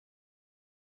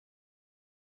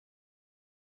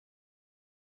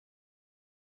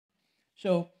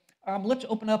So let's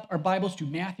open up our Bibles to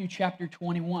Matthew chapter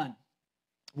 21.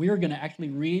 We are going to actually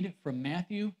read from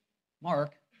Matthew,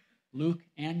 Mark, Luke,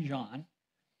 and John.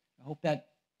 I hope that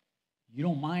you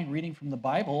don't mind reading from the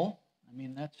Bible. I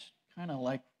mean, that's kind of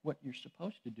like what you're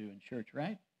supposed to do in church,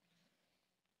 right?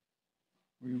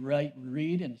 We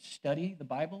read and study the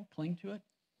Bible, cling to it.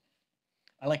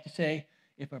 I like to say,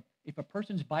 if a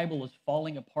person's Bible is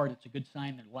falling apart, it's a good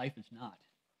sign their life is not.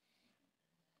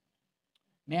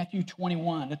 Matthew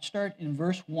 21. Let's start in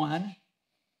verse 1.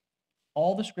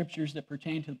 All the scriptures that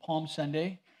pertain to Palm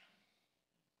Sunday.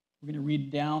 We're going to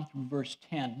read down through verse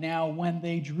 10. Now, when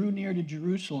they drew near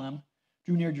Jerusalem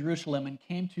and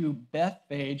came to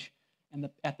Bethphage and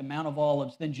at the Mount of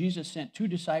Olives, then Jesus sent two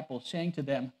disciples, saying to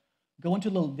them, "Go into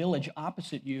the village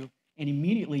opposite you, and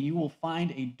immediately you will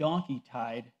find a donkey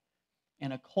tied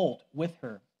and a colt with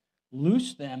her.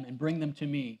 Loose them and bring them to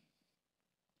me.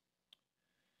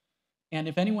 And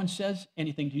if anyone says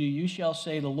anything to you, you shall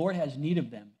say, 'The Lord has need of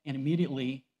them,' and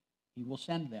immediately he will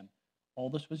send them." All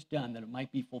this was done that it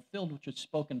might be fulfilled which was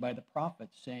spoken by the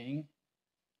prophets, saying,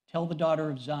 "Tell the daughter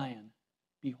of Zion,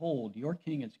 behold, your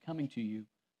king is coming to you,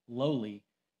 lowly,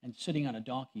 and sitting on a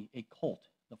donkey, a colt,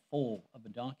 the foal of a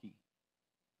donkey."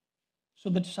 So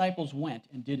the disciples went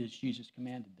and did as Jesus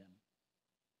commanded them.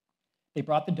 They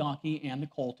brought the donkey and the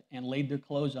colt and laid their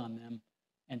clothes on them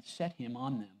and set him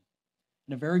on them.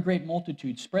 And a very great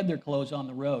multitude spread their clothes on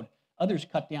the road. Others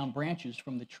cut down branches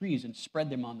from the trees and spread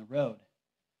them on the road.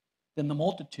 Then the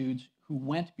multitudes who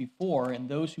went before and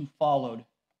those who followed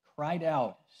cried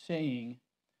out, saying,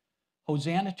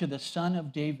 "Hosanna to the Son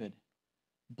of David.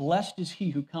 Blessed is he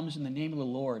who comes in the name of the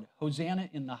Lord. Hosanna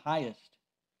in the highest."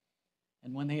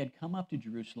 And when they had come up to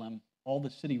Jerusalem, all the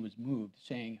city was moved,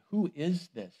 saying, "Who is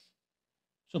this?"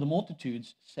 So the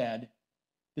multitudes said,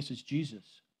 "This is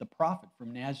Jesus, the prophet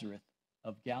from Nazareth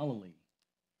of Galilee."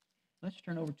 Let's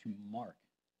turn over to Mark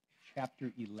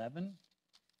chapter 11.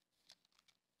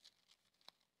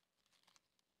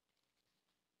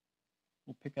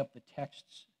 We'll pick up the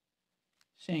texts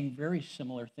saying very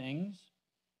similar things.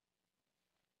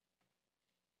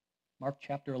 Mark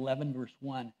chapter 11, verse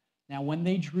 1. Now when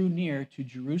they drew near to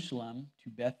Jerusalem,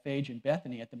 to Bethphage and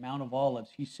Bethany at the Mount of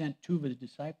Olives, he sent two of his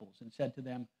disciples and said to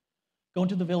them, "Go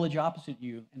into the village opposite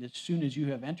you, and as soon as you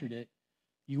have entered it,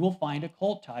 you will find a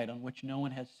colt tied on which no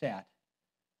one has sat.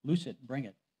 Loose it and bring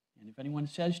it. And if anyone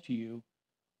says to you,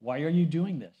 'Why are you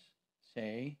doing this?'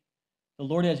 say, 'The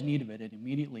Lord has need of it,' and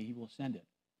immediately he will send it."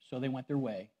 So they went their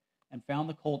way and found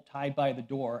the colt tied by the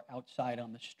door outside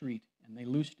on the street, and they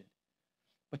loosed it.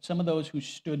 But some of those who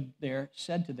stood there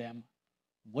said to them,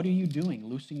 "What are you doing,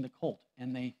 loosing the colt?"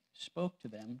 And they spoke to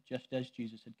them just as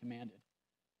Jesus had commanded.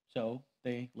 So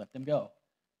they let them go.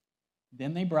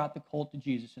 Then they brought the colt to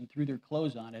Jesus and threw their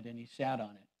clothes on it, and he sat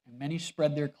on it. And many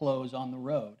spread their clothes on the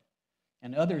road,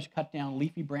 and others cut down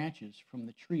leafy branches from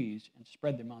the trees and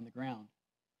spread them on the ground.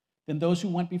 Then those who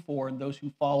went before and those who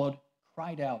followed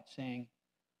cried out, saying,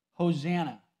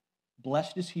 "Hosanna!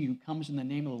 Blessed is he who comes in the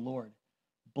name of the Lord.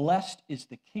 Blessed is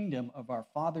the kingdom of our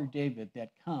father David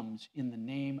that comes in the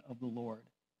name of the Lord.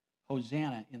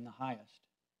 Hosanna in the highest."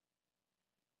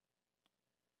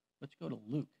 Let's go to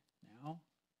Luke now.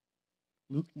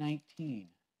 Luke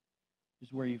 19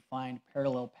 is where you find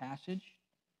parallel passage,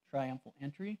 triumphal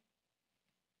entry.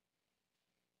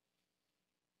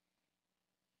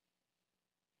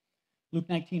 Luke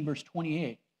 19, verse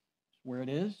 28 is where it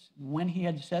is. When he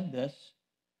had said this,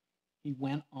 he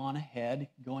went on ahead,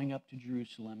 going up to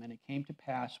Jerusalem. And it came to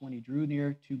pass, when he drew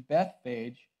near to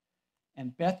Bethphage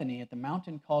and Bethany at the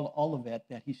mountain called Olivet,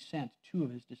 that he sent two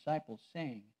of his disciples,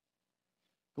 saying,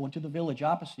 "Go into the village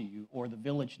opposite you," or the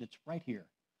village that's right here.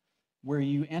 "Where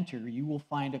you enter, you will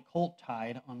find a colt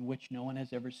tied on which no one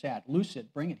has ever sat. Loose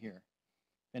it, bring it here.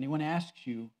 If anyone asks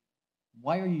you,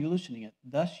 'Why are you loosening it?'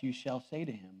 thus you shall say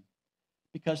to him,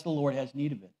 'Because the Lord has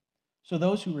need of it.'" So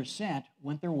those who were sent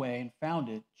went their way and found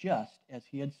it just as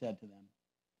he had said to them.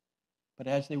 But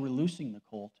as they were loosing the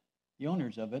colt, the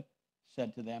owners of it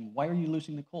said to them, "Why are you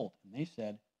loosing the colt?" And they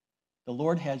said, "The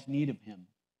Lord has need of him."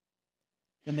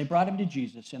 Then they brought him to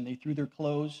Jesus, and they threw their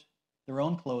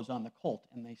own clothes on the colt,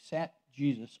 and they sat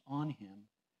Jesus on him.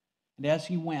 And as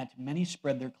he went, many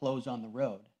spread their clothes on the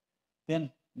road.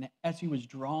 Then, as he was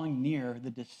drawing near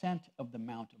the descent of the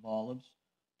Mount of Olives,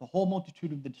 the whole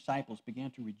multitude of the disciples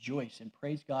began to rejoice and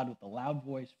praise God with a loud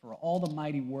voice for all the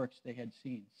mighty works they had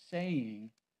seen,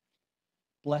 saying,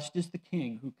 "Blessed is the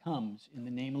King who comes in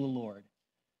the name of the Lord.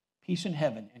 Peace in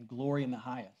heaven and glory in the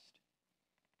highest."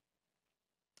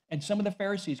 And some of the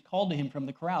Pharisees called to him from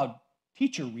the crowd,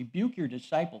 "Teacher, rebuke your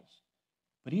disciples."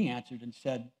 But he answered and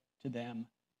said to them,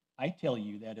 "I tell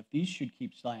you that if these should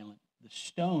keep silent, the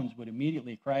stones would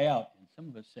immediately cry out. And some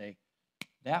of us say,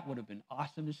 that would have been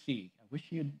awesome to see. I wish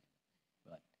he had,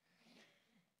 but.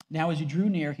 Now as he drew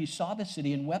near, he saw the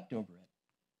city and wept over it,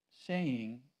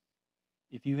 saying,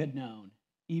 if you had known,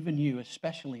 even you,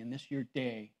 especially in this your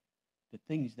day, the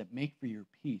things that make for your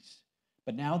peace,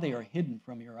 but now they are hidden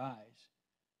from your eyes.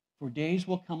 For days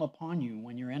will come upon you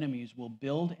when your enemies will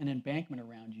build an embankment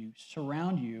around you,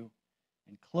 surround you,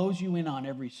 and close you in on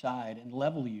every side, and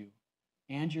level you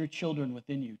and your children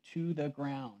within you to the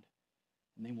ground.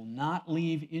 And they will not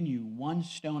leave in you one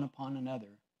stone upon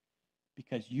another,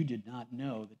 because you did not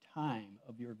know the time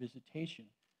of your visitation.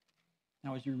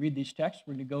 Now, as we read these texts,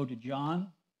 we're going to go to John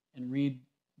and read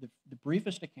the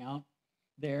briefest account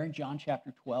there in John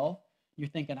chapter 12. You're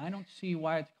thinking, I don't see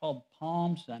why it's called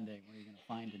Palm Sunday. What are you going to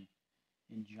find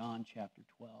in John chapter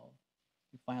 12?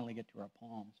 We finally get to our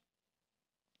palms.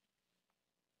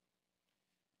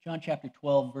 John chapter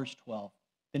 12, verse 12.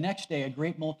 The next day, a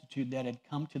great multitude that had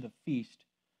come to the feast,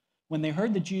 when they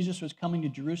heard that Jesus was coming to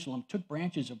Jerusalem, took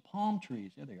branches of palm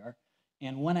trees, there they are,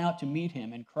 and went out to meet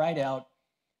him and cried out,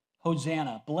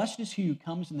 Hosanna, blessed is he who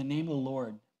comes in the name of the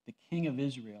Lord, the King of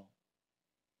Israel.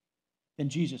 Then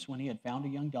Jesus, when he had found a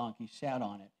young donkey, sat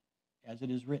on it, as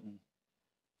it is written,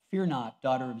 Fear not,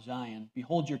 daughter of Zion,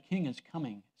 behold, your king is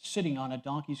coming, sitting on a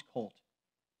donkey's colt.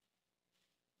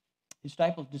 His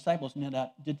disciples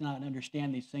did not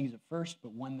understand these things at first,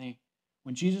 but when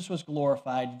Jesus was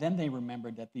glorified, then they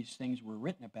remembered that these things were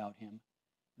written about him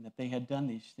and that they had done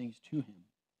these things to him.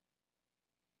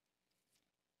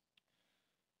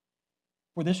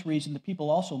 For this reason, the people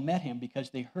also met him because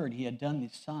they heard he had done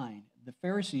this sign. The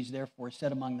Pharisees therefore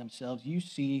said among themselves, You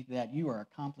see that you are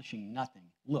accomplishing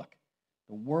nothing. Look,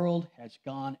 the world has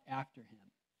gone after him.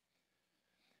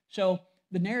 So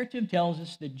the narrative tells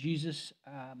us that Jesus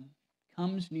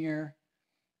comes near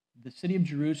the city of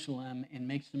Jerusalem and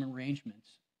makes some arrangements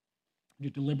to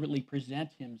deliberately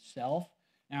present himself.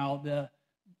 Now,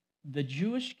 the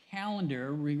Jewish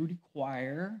calendar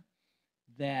require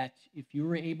that if you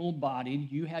were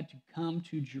able-bodied, you had to come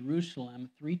to Jerusalem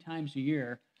 3 times a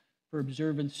year for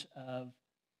observance of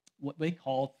what they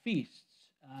call feasts.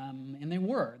 And they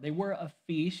were a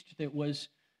feast that was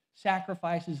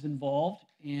sacrifices involved,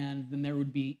 and then there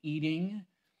would be eating,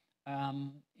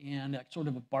 and a sort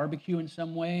of a barbecue in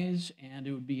some ways, and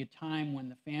it would be a time when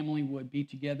the family would be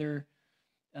together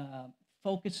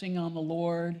focusing on the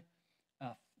Lord,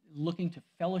 looking to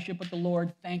fellowship with the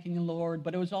Lord, thanking the Lord,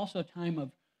 but it was also a time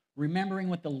of remembering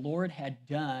what the Lord had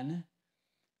done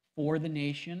for the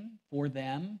nation, for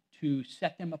them, to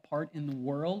set them apart in the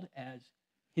world as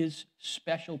his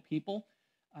special people.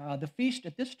 The feast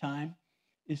at this time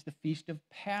is the Feast of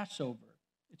Passover.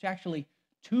 It's actually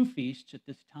 2 feasts at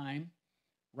this time,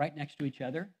 right next to each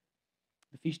other.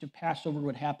 The Feast of Passover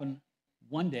would happen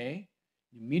one day.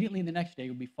 Immediately the next day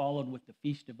would be followed with the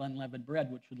Feast of Unleavened Bread,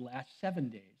 which would last 7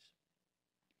 days.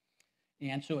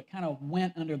 And so it kind of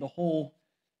went under the whole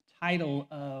title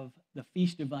of the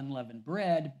Feast of Unleavened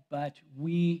Bread, but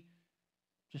we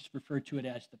just refer to it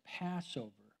as the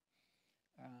Passover.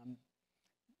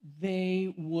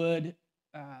 They would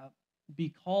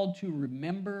be called to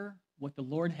remember what the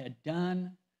Lord had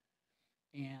done,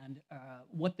 and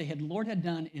what the Lord had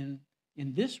done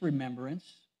in this remembrance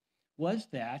was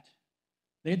that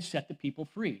they had set the people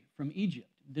free from Egypt.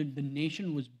 The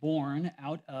nation was born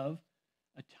out of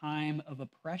a time of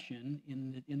oppression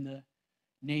in the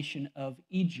nation of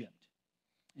Egypt.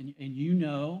 And you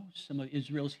know some of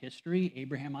Israel's history.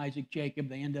 Abraham, Isaac, Jacob,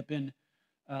 they end up in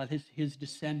his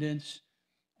descendants.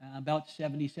 About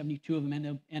 70, 72 of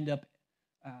them end up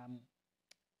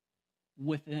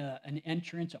with an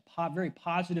entrance, a very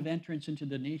positive entrance into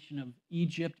the nation of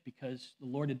Egypt, because the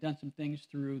Lord had done some things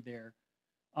through their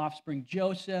offspring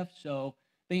Joseph. So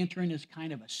they enter in as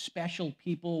kind of a special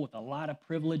people with a lot of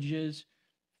privileges.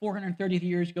 430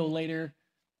 years ago later,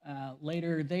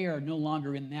 they are no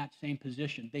longer in that same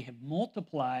position. They have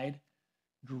multiplied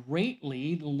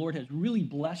greatly. The Lord has really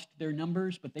blessed their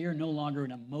numbers, but they are no longer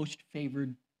in a most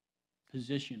favored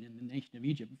position in the nation of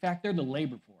Egypt. In fact, they're the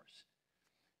labor force.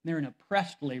 They're an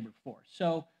oppressed labor force.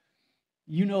 So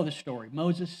you know the story.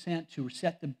 Moses sent to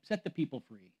set the people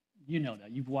free. You know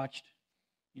that. You've watched,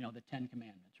 the 10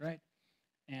 Commandments, right?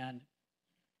 And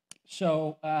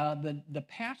so the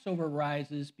Passover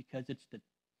rises because it's the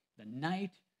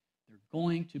night they're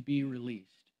going to be released.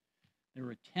 There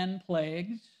were 10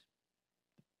 plagues.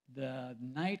 The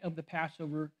night of the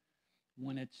Passover,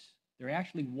 when they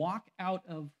actually walk out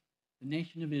of the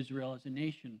nation of Israel as a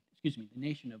nation, the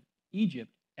nation of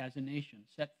Egypt as a nation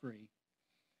set free,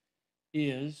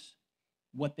 is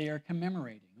what they are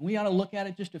commemorating. We ought to look at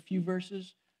it just a few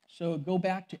verses. So go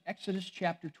back to Exodus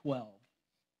chapter 12.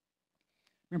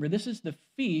 Remember, this is the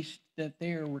feast that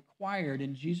they are required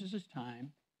in Jesus'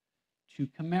 time to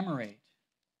commemorate,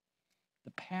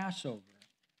 the Passover.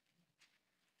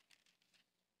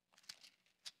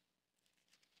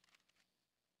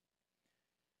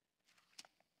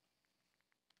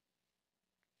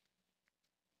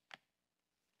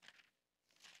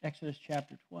 Exodus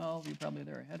chapter 12, you're probably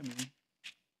there ahead of me.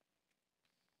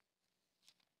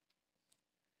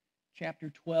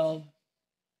 Chapter 12,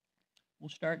 we'll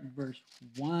start in verse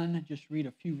 1, just read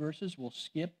a few verses. We'll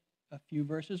skip a few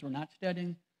verses. We're not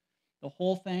studying the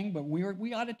whole thing, but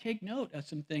we ought to take note of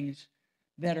some things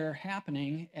that are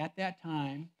happening at that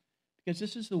time, because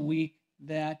this is the week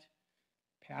that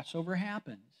Passover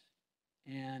happens,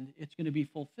 and it's going to be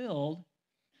fulfilled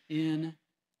in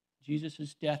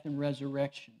Jesus' death and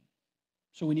resurrection.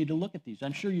 So we need to look at these.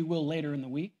 I'm sure you will later in the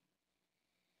week.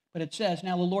 But it says,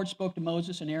 "Now the Lord spoke to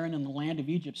Moses and Aaron in the land of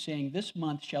Egypt, saying, This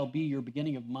month shall be your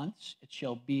beginning of months. It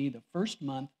shall be the first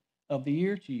month of the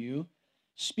year to you.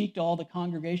 Speak to all the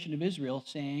congregation of Israel,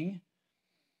 saying,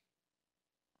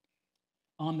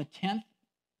 On the 10th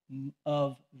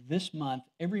of this month,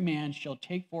 every man shall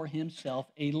take for himself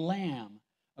a lamb,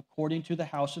 according to the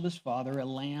house of his father, a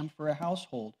lamb for a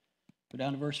household." Go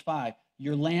down to verse 5.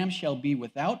 "Your lamb shall be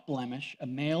without blemish, a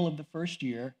male of the first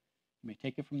year. You may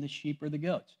take it from the sheep or the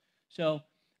goats." So,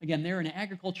 again, they're an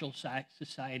agricultural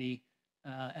society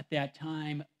at that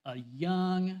time. A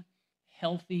young,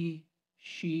 healthy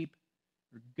sheep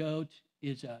or goat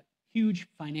is a huge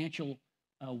financial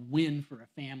win for a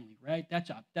family, right? That's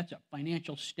a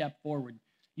financial step forward.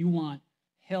 You want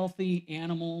healthy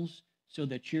animals so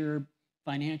that your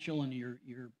financial and your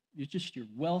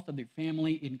wealth of your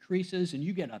family increases, and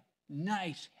you get a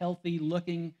nice, healthy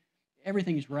looking,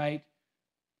 everything's right.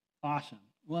 Awesome.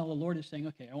 Well, the Lord is saying,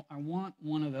 okay, I want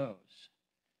one of those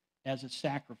as a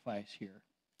sacrifice here.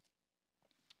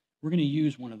 We're going to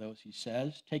use one of those, he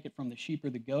says. Take it from the sheep or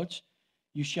the goats.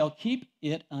 You shall keep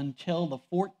it until the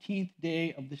 14th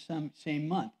day of the same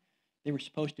month. They were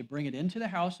supposed to bring it into the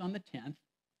house on the 10th.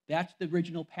 That's the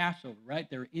original Passover, right?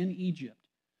 They're in Egypt.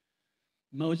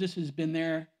 Moses has been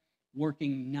there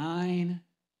working 9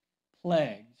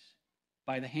 plagues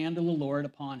by the hand of the Lord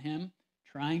upon him,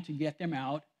 trying to get them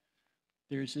out.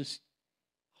 There's this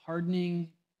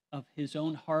hardening of his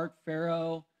own heart.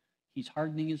 Pharaoh, he's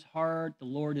hardening his heart. The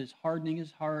Lord is hardening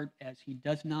his heart as he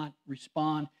does not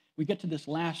respond. We get to this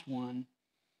last one,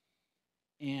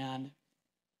 and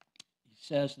he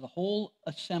says, the whole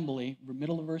assembly,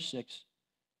 middle of verse 6,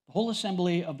 the whole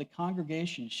assembly of the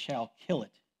congregation shall kill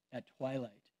it at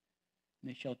twilight. And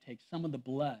they shall take some of the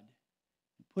blood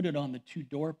and put it on the 2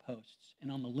 doorposts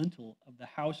and on the lintel of the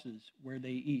houses where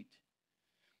they eat.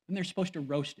 And they're supposed to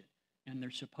roast it, and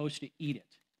they're supposed to eat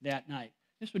it that night.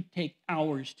 This would take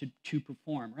hours to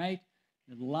perform, right?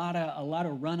 There's a lot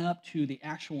of run up to the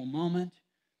actual moment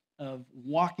of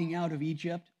walking out of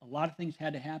Egypt. A lot of things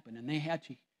had to happen, and they had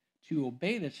to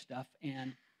obey this stuff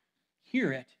and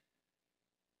hear it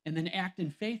and then act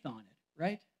in faith on it,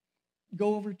 right?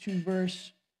 Go over to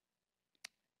verse,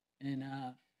 and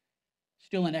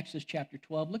still in Exodus chapter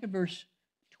 12, look at verse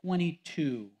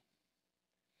 22.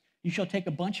 "You shall take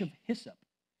a bunch of hyssop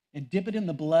and dip it in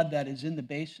the blood that is in the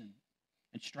basin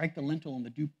and strike the lintel and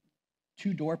the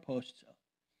 2 doorposts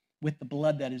with the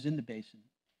blood that is in the basin.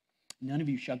 None of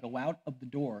you shall go out of the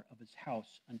door of his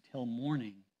house until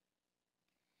morning."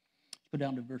 Let's go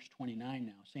down to verse 29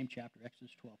 now, same chapter,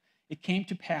 Exodus 12. "It came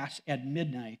to pass at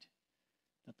midnight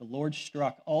that the Lord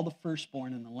struck all the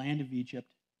firstborn in the land of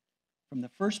Egypt, from the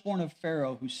firstborn of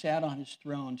Pharaoh who sat on his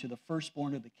throne to the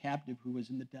firstborn of the captive who was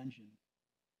in the dungeon,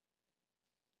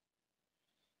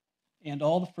 and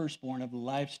all the firstborn of the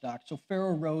livestock. So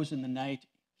Pharaoh rose in the night,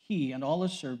 he and all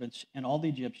his servants and all the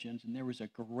Egyptians, and there was a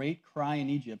great cry in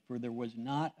Egypt, for there was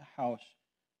not a house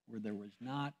where there was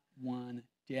not one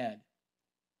dead."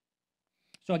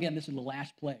 So again, this is the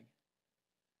last plague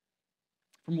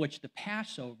from which the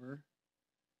Passover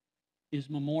is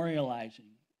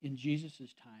memorializing in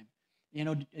Jesus' time. You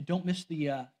know, don't miss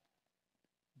the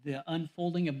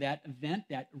unfolding of that event,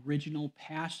 that original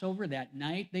Passover, that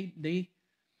night. They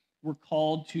were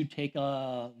called to take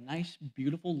a nice,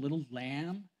 beautiful little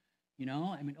lamb, you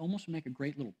know. I mean, almost make a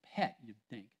great little pet, you'd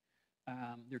think.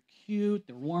 They're cute,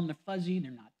 they're warm, they're fuzzy,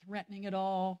 they're not threatening at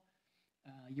all.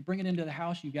 You bring it into the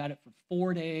house, you got it for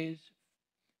 4 days.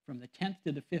 From the 10th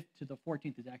to the 5th to the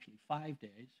 14th is actually 5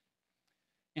 days.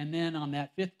 And then on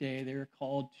that 5th day, they're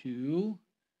called to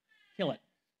kill it.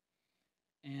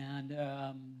 And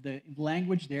the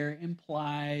language there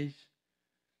implies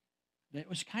that it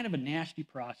was kind of a nasty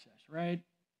process, right?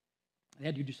 They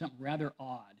had to do something rather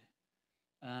odd.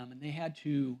 And they had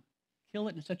to kill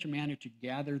it in such a manner to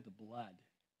gather the blood,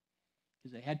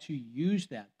 because they had to use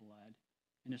that blood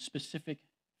in a specific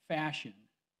fashion.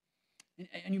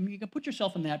 And you can put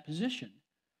yourself in that position.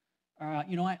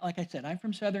 Like I said, I'm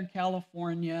from Southern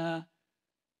California,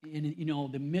 in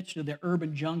the midst of the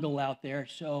urban jungle out there.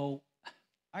 So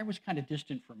I was kind of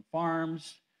distant from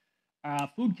farms.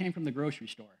 Food came from the grocery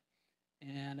store,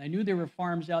 and I knew there were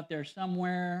farms out there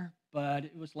somewhere, but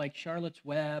it was like Charlotte's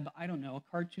Web. I don't know,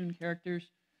 cartoon characters.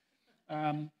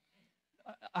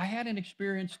 I had an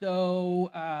experience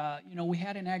though. We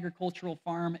had an agricultural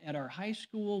farm at our high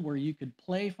school where you could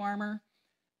play farmer,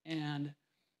 and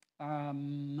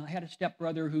I had a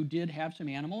stepbrother who did have some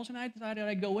animals, and I decided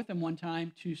I'd go with him one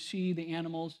time to see the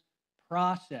animals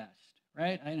processed,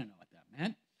 right? I didn't know what that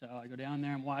meant. So I go down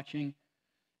there, I'm watching,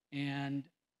 and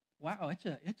wow, it's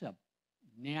a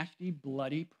nasty,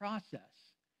 bloody process.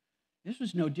 This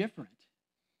was no different.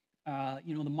 The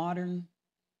modern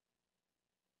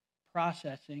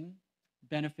processing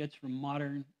benefits from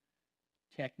modern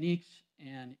techniques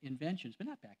and inventions, but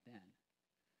not back then.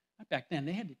 Not back then.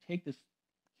 They had to take this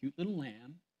cute little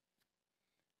lamb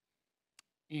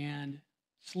and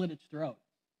slit its throat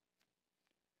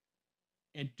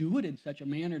and do it in such a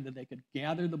manner that they could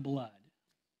gather the blood.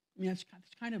 I mean, it's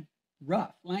kind of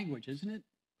rough language, isn't it?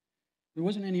 There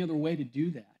wasn't any other way to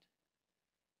do that.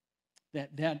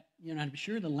 I'm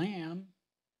sure the lamb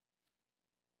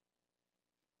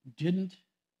didn't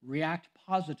react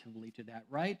positively to that,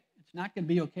 right? It's not going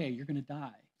to be okay. You're going to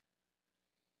die.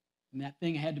 And that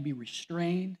thing had to be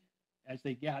restrained as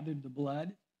they gathered the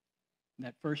blood. And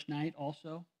that first night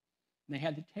also, and they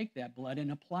had to take that blood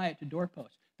and apply it to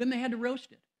doorposts. Then they had to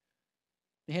roast it.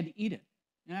 They had to eat it.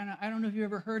 And I don't know if you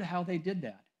ever heard how they did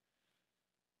that.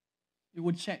 It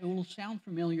will sound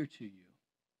familiar to you.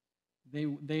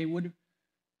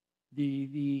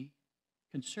 The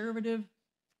conservative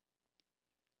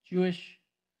Jewish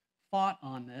thought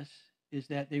on this is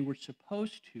that they were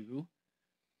supposed to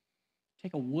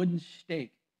take a wooden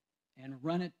stake and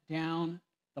run it down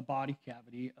the body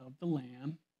cavity of the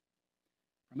lamb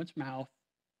from its mouth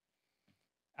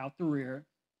out the rear,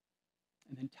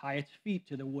 and then tie its feet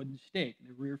to the wooden stake,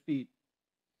 the rear feet,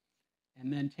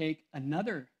 and then take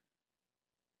another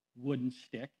wooden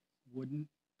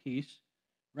piece,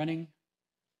 running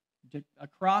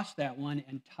across that one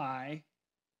and tie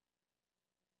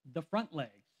the front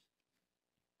legs.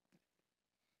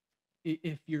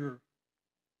 If you're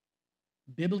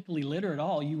biblically literate at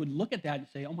all, you would look at that and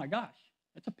say, oh my gosh,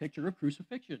 that's a picture of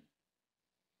crucifixion.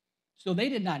 So they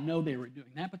did not know they were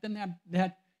doing that, but then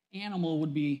that animal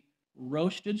would be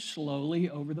roasted slowly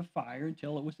over the fire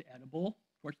until it was edible.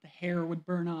 Of course, the hair would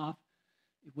burn off.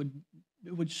 It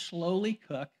would slowly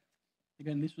cook.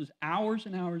 Again, this was hours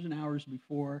and hours and hours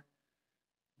before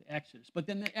the Exodus. But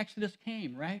then the Exodus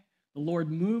came, right? The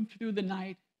Lord moved through the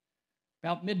night.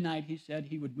 About midnight, he said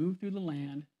he would move through the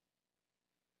land,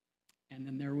 and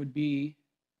then there would be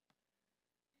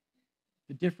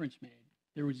the difference made.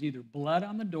 There was either blood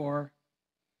on the door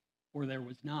or there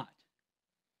was not.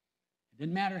 It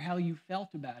didn't matter how you felt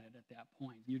about it at that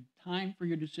point. Your time for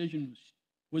your decision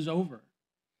was over.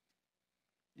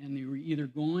 And you were either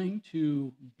going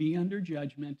to be under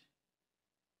judgment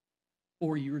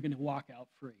or you were going to walk out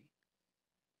free.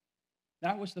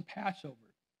 That was the Passover.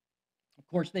 Of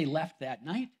course, they left that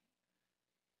night.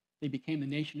 They became the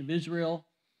nation of Israel.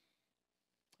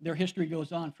 Their history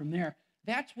goes on from there.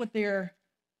 That's what they're,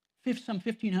 some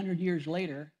 1,500 years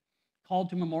later, called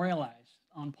to memorialize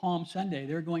on Palm Sunday.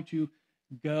 They're going to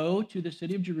go to the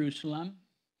city of Jerusalem,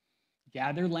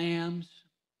 gather lambs,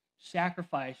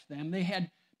 sacrifice them.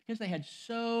 Because they had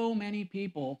so many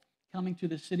people coming to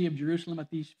the city of Jerusalem at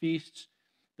these feasts,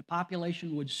 the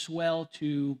population would swell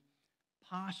to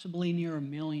possibly near 1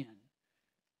 million.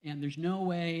 And there's no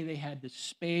way they had the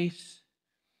space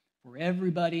for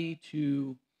everybody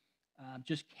to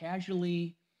just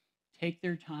casually take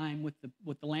their time with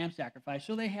the lamb sacrifice.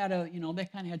 So they had they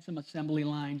kind of had some assembly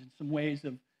lines and some ways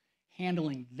of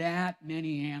handling that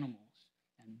many animals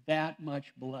and that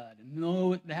much blood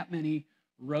and that many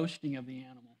roasting of the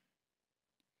animal.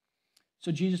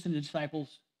 So Jesus and the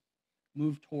disciples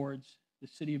moved towards the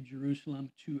city of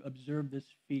Jerusalem to observe this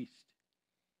feast.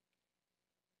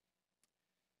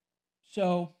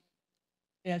 So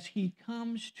as he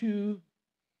comes to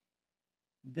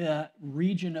the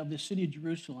region of the city of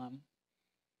Jerusalem,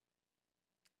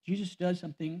 Jesus does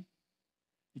something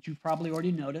that you've probably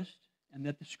already noticed and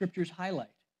that the scriptures highlight.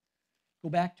 Go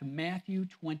back to Matthew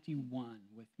 21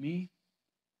 with me.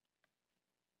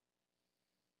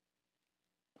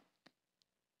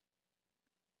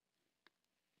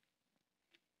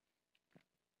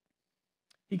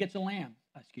 he gets a lamb.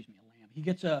 He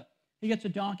gets a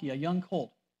donkey, a young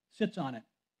colt, sits on it,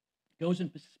 goes and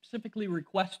specifically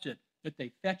requests it that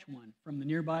they fetch one from the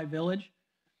nearby village.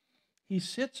 He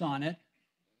sits on it.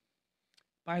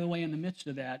 By the way, in the midst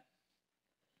of that,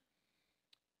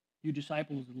 you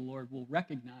disciples of the Lord will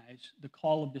recognize the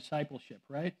call of discipleship,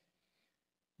 right?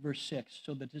 Verse 6,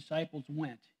 so the disciples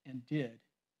went and did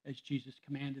as Jesus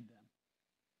commanded them.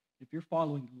 If you're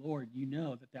following the Lord, you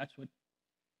know that that's what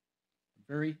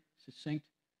a very succinct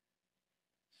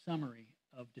summary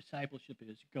of discipleship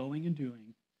is, going and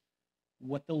doing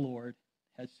what the Lord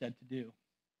has said to do.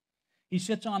 He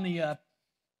sits on the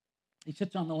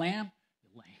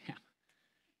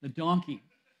the donkey.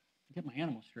 Get my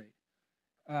animals straight.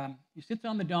 He sits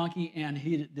on the donkey, and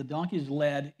the donkey is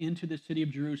led into the city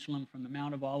of Jerusalem from the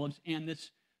Mount of Olives, and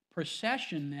this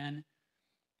procession then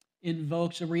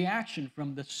invokes a reaction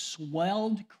from the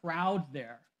swelled crowd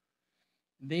there.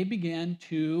 They begin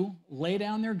to lay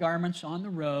down their garments on the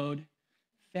road,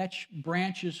 fetch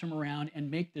branches from around,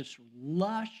 and make this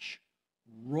lush,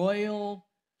 royal,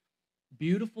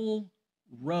 beautiful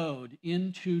road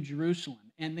into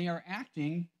Jerusalem. And they are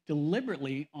acting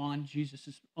deliberately on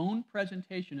Jesus' own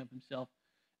presentation of himself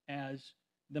as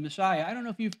the Messiah. I don't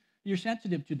know if you're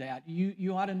sensitive to that.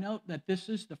 You ought to note that this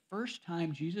is the first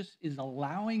time Jesus is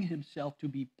allowing himself to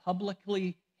be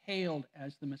publicly hailed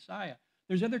as the Messiah.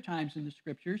 There's other times in the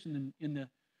scriptures and in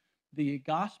the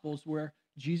Gospels where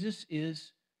Jesus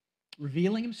is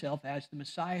revealing himself as the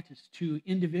Messiah to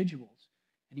individuals.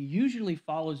 And he usually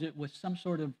follows it with some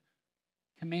sort of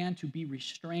command to be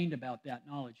restrained about that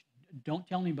knowledge. Don't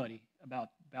tell anybody about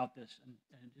this.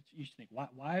 And you think,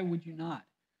 why would you not?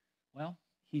 Well,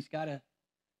 he's got it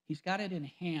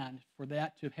in hand for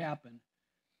that to happen,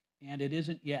 and it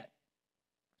isn't yet.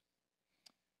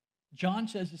 John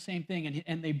says the same thing,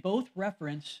 and they both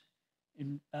reference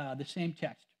in the same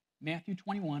text. Matthew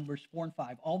 21, verse 4 and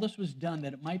 5. All this was done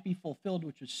that it might be fulfilled,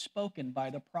 which was spoken by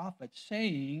the prophet,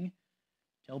 saying,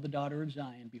 tell the daughter of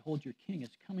Zion, behold, your king is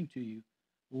coming to you,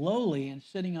 lowly and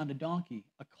sitting on a donkey,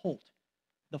 a colt,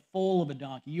 the foal of a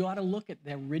donkey. You ought to look at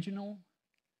the original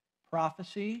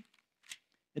prophecy.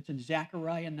 It's in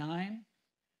Zechariah 9.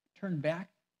 Turn back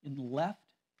and left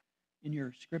in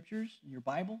your scriptures, in your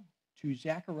Bible, to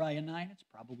Zechariah 9. It's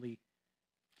probably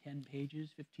 10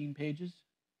 pages, 15 pages.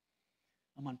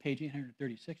 I'm on page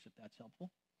 836, if that's helpful.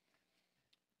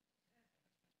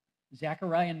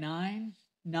 Zechariah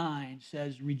 9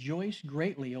 says, rejoice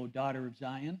greatly, O daughter of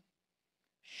Zion.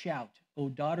 Shout, O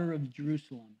daughter of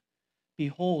Jerusalem.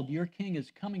 Behold, your king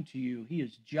is coming to you. He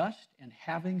is just and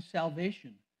having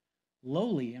salvation,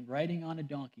 lowly and riding on a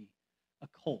donkey, a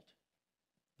colt,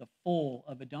 the foal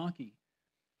of a donkey.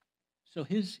 So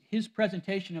his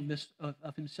presentation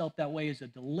of himself that way is a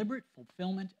deliberate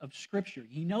fulfillment of Scripture.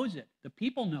 He knows it. The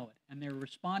people know it, and they're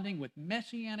responding with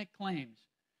messianic claims.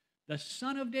 The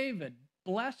Son of David,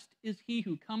 blessed is he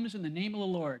who comes in the name of the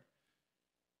Lord.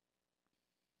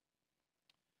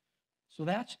 So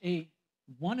that's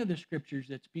one of the Scriptures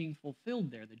that's being fulfilled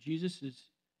there, that Jesus is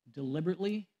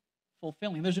deliberately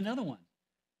fulfilling. There's another one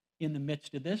in the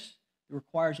midst of this that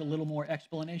requires a little more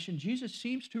explanation. Jesus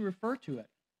seems to refer to it.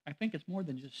 I think it's more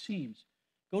than just seems.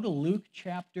 Go to Luke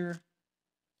chapter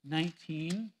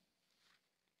 19.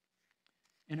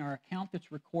 In our account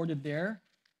that's recorded there,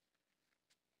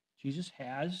 Jesus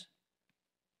has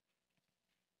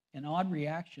an odd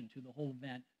reaction to the whole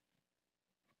event.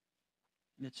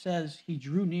 And it says, he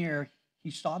drew near,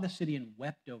 he saw the city and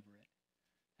wept over it.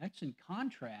 That's in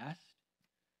contrast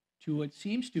to what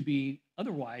seems to be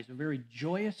otherwise a very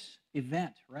joyous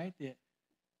event, right?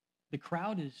 The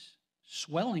crowd is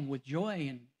swelling with joy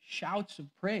and shouts of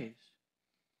praise.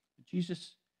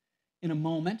 Jesus, in a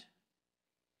moment,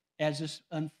 as this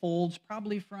unfolds,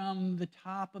 probably from the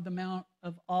top of the Mount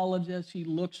of Olives, as he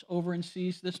looks over and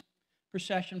sees this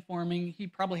procession forming, he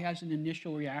probably has an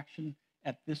initial reaction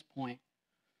at this point.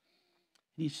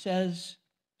 He says,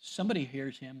 somebody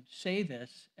hears him say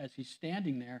this as he's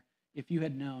standing there, if you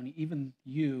had known, even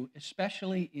you,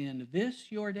 especially in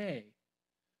this your day.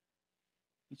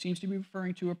 He seems to be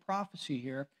referring to a prophecy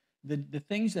here, the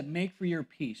things that make for your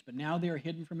peace, but now they are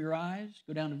hidden from your eyes.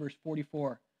 Go down to verse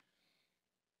 44.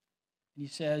 He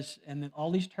says, and then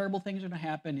all these terrible things are going to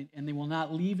happen, and they will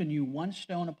not leave in you one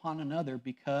stone upon another,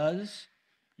 because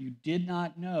you did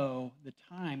not know the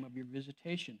time of your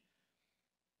visitation.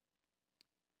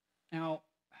 Now,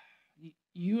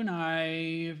 you and I,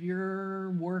 if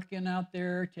you're working out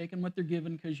there, taking what they're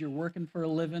given because you're working for a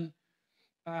living,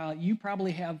 you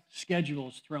probably have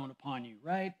schedules thrown upon you,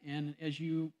 right? And as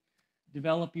you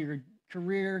develop your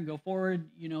career and go forward,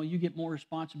 you get more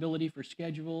responsibility for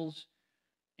schedules.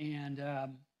 And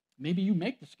maybe you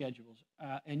make the schedules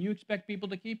and you expect people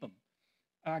to keep them.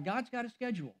 God's got a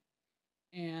schedule,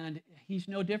 and he's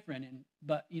no different.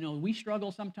 But, we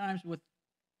struggle sometimes with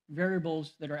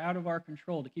variables that are out of our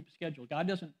control to keep a schedule. God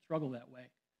doesn't struggle that way.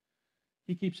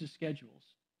 He keeps his schedules.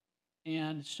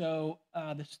 And so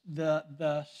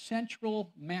the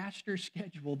central master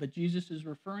schedule that Jesus is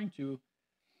referring to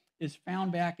is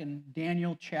found back in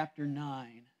Daniel chapter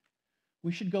 9.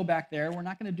 We should go back there. We're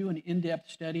not going to do an in-depth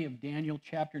study of Daniel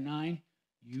chapter 9.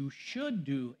 You should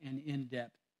do an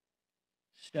in-depth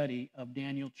study of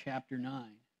Daniel chapter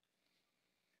 9.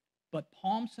 But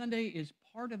Palm Sunday is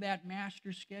part of that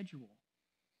master schedule.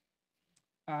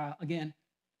 Again,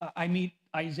 I meet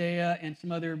Isaiah and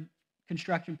some other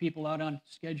construction people out on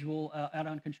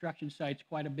construction sites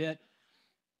quite a bit.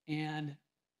 And,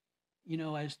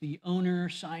 as the owner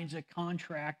signs a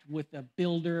contract with a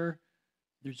builder,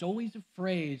 there's always a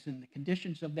phrase in the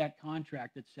conditions of that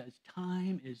contract that says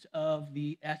time is of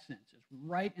the essence. It's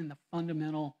right in the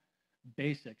fundamental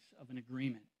basics of an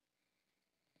agreement.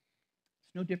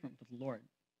 It's no different with the Lord.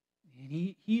 And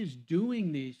he is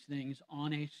doing these things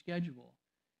on a schedule.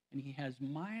 And he has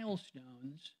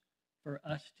milestones for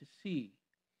us to see.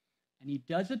 And he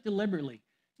does it deliberately.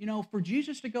 For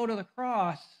Jesus to go to the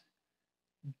cross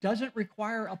doesn't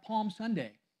require a Palm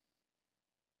Sunday.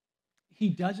 He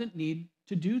doesn't need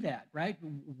to do that, right?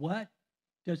 What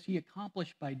does he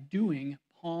accomplish by doing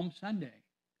Palm Sunday?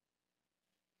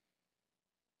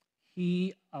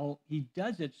 He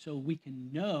does it so we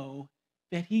can know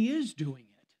that he is doing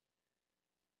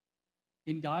it.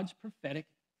 In God's prophetic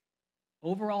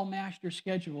overall master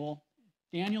schedule,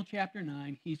 Daniel chapter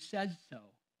 9, he says so.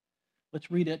 Let's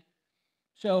read it.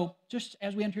 So just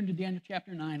as we enter into Daniel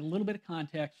chapter 9, a little bit of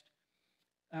context.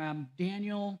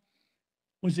 Daniel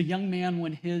was a young man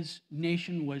when his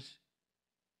nation was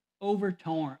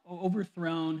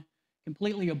overthrown,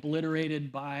 completely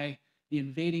obliterated by the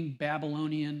invading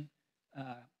Babylonian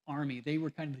army. They were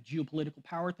kind of the geopolitical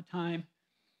power at the time.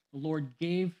 The Lord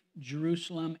gave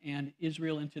Jerusalem and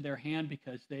Israel into their hand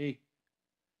because they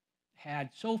had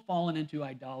so fallen into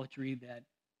idolatry that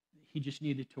he just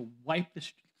needed to wipe the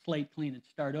slate clean and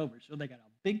start over. So they got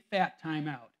a big fat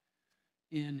timeout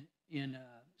in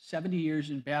 70 years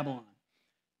in Babylon.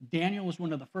 Daniel was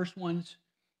one of the first ones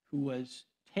who was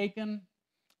taken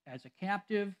as a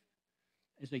captive,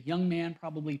 as a young man,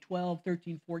 probably 12,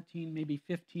 13, 14, maybe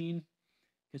 15,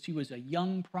 because he was a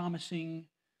young, promising,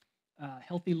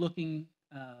 healthy-looking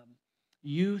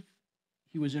youth.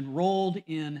 He was enrolled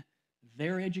in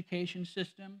their education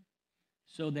system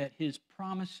so that his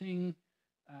promising,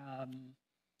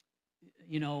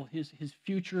 his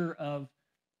future of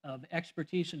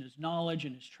expertise and his knowledge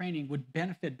and his training would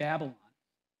benefit Babylon.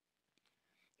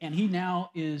 And he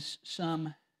now is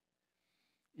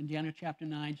in Daniel chapter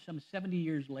 9, some 70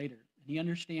 years later. And he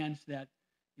understands that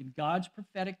in God's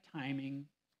prophetic timing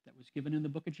that was given in the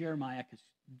book of Jeremiah, because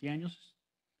Daniel's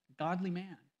a godly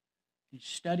man. He's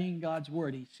studying God's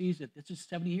word. He sees that this is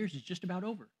 70 years. It's just about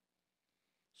over.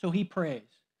 So he prays.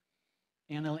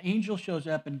 And an angel shows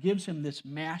up and gives him this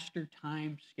master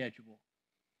time schedule.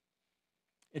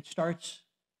 It starts,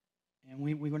 and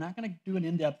we're not going to do an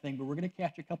in-depth thing, but we're going to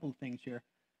catch a couple of things here.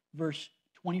 Verse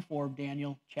 24 of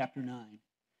Daniel chapter 9.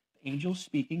 The angel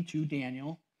speaking to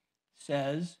Daniel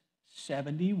says,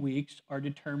 70 weeks are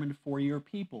determined for your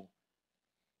people.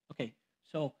 Okay,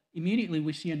 so immediately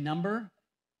we see a number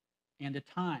and a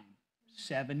time.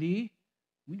 70,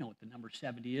 we know what the number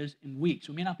 70 is, in weeks.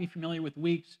 We may not be familiar with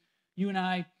weeks. You and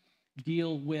I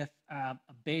deal with a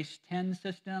base 10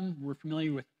 system. We're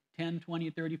familiar with 10, 20,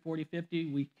 30, 40,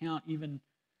 50. We count even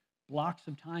blocks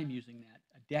of time using that.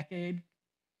 A decade.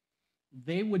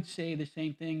 They would say the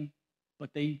same thing,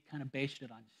 but they kind of based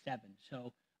it on 7.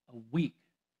 So a week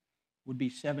would be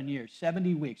 7 years.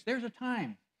 70 weeks. There's a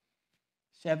time.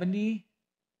 70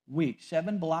 weeks.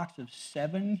 7 blocks of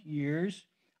 7 years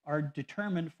are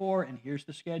determined for, and here's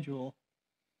the schedule,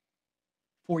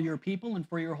 for your people and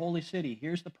for your holy city.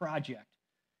 Here's the project.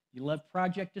 You love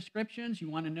project descriptions? You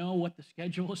want to know what the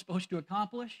schedule is supposed to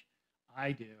accomplish?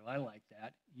 I do. I like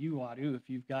that. You ought to if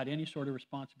you've got any sort of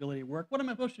responsibility at work. What am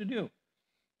I supposed to do?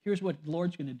 Here's what the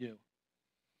Lord's going to do.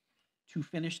 To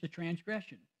finish the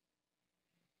transgression.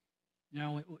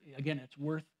 Now, again, it's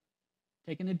worth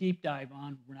taking a deep dive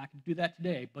on. We're not going to do that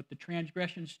today, but the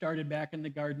transgression started back in the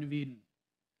Garden of Eden.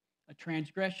 A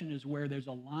transgression is where there's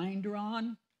a line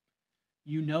drawn.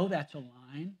 You know that's a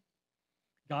line.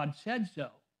 God said so.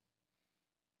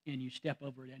 And you step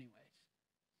over it anyways.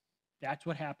 That's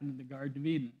what happened in the Garden of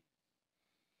Eden.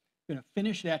 We're going to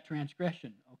finish that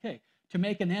transgression. Okay. To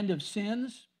make an end of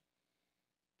sins,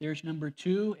 There's number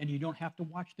 2, and you don't have to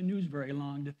watch the news very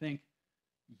long to think,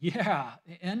 yeah,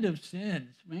 the end of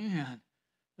sins, man.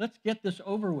 Let's get this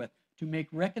over with. To make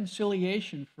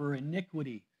reconciliation for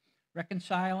iniquity.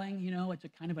 Reconciling, it's a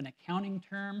kind of an accounting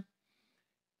term.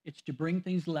 It's to bring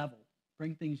things level,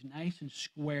 bring things nice and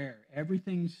square.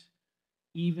 Everything's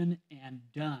even and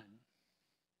done.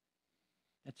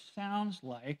 That sounds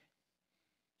like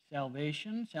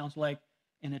salvation, sounds like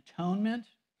an atonement.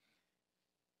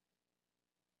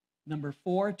 Number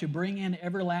 4, to bring in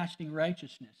everlasting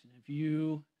righteousness. And if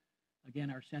you, again,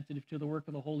 are sensitive to the work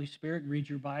of the Holy Spirit and read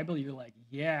your Bible, you're like,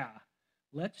 yeah,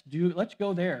 let's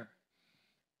go there.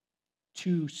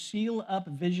 To seal up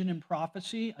vision and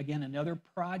prophecy, again, another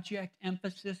project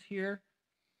emphasis here.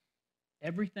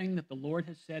 Everything that the Lord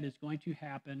has said is going to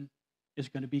happen is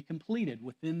going to be completed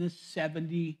within this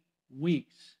 70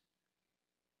 weeks.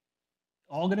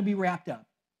 All going to be wrapped up.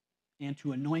 And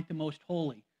to anoint the most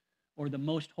holy, or the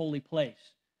most holy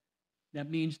place. That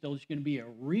means there's going to be a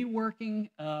reworking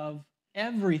of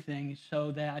everything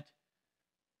so that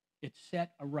it's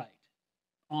set aright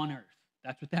on earth.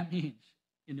 That's what that means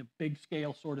in a big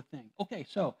scale sort of thing. Okay,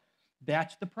 so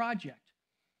that's the project.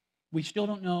 We still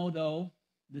don't know, though,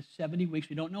 the 70 weeks.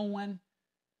 We don't know when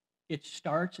it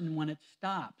starts and when it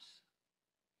stops.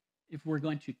 If we're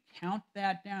going to count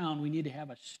that down, we need to have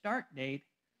a start date,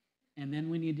 and then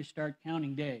we need to start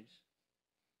counting days.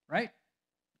 Right?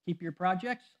 Keep your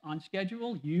projects on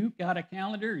schedule. You got a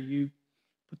calendar, you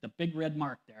put the big red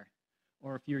mark there.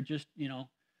 Or if you're just,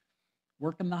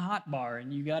 working the hot bar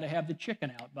and you got to have the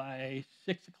chicken out by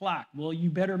 6 o'clock, well, you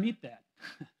better meet that.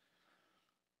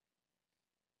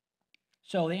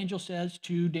 So the angel says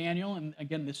to Daniel, and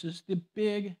again, this is the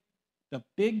big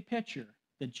picture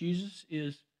that Jesus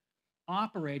is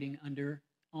operating under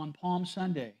on Palm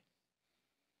Sunday.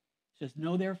 It says,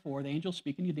 know therefore, the angel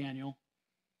speaking to Daniel,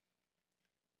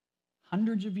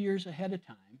 hundreds of years ahead of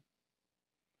time,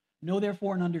 know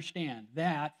therefore and understand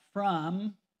that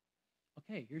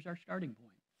here's our starting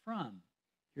point.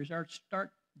 Here's our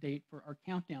start date for our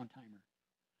countdown timer.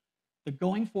 The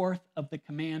going forth of the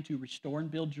command to restore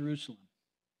and build Jerusalem.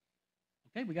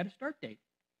 Okay, we got a start date.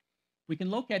 We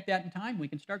can locate that in time. We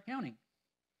can start counting.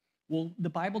 Well, the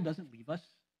Bible doesn't leave us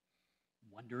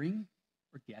wondering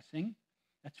or guessing.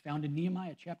 That's found in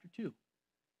Nehemiah chapter 2.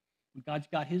 When God's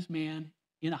got his man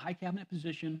in a high cabinet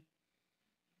position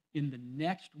in the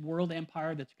next world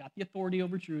empire that's got the authority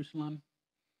over Jerusalem,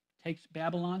 takes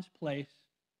Babylon's place.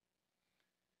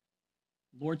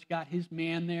 The Lord's got his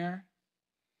man there,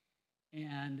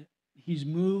 and he's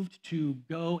moved to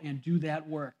go and do that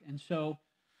work. And so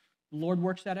the Lord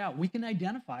works that out. We can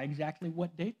identify exactly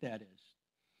what date that is.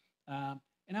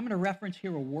 And I'm going to reference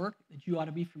here a work that you ought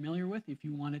to be familiar with if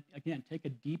you want to, again, take a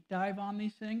deep dive on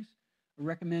these things. I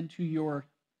recommend to your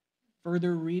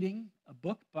further reading a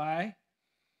book by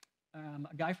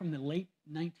a guy from the late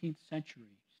 19th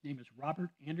century. His name is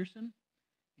Robert Anderson,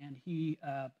 and he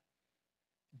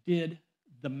did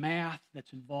the math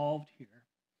that's involved here.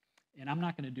 And I'm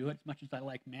not going to do it as much as I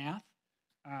like math.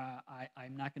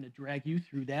 I'm not going to drag you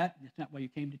through that. That's not why you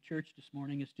came to church this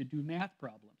morning, is to do math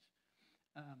problems.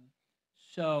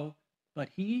 But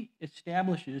he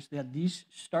establishes that these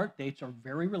start dates are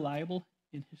very reliable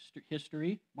in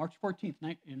history. March 14th,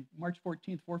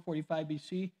 445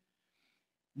 BC,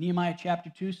 Nehemiah chapter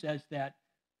 2 says that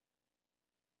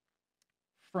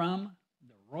from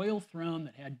the royal throne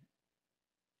that had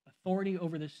authority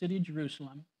over the city of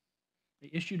Jerusalem, they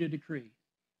issued a decree.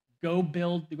 Go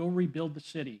rebuild the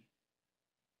city.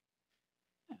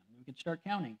 Yeah, we can start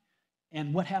counting.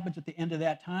 And what happens at the end of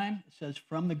that time? It says,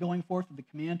 from the going forth of the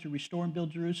command to restore and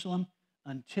build Jerusalem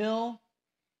until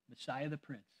Messiah the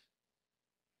Prince.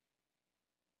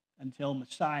 Until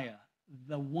Messiah,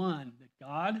 the one that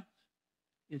God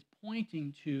is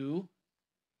pointing to,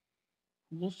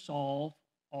 who will solve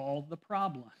all the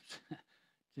problems.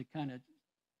 To kind of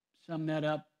sum that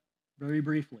up very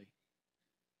briefly.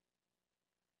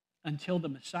 Until the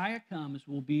Messiah comes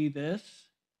will be this.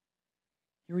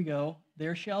 Here we go.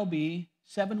 There shall be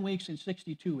 7 weeks and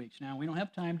 62 weeks. Now, we don't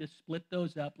have time to split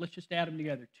those up. Let's just add them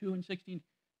together. 2 and 16,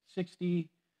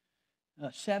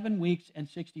 7 weeks and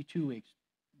 62 weeks.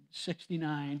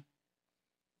 69.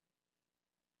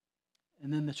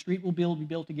 And then the street will be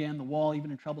built again, the wall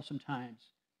even in troublesome times.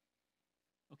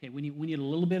 Okay, we need a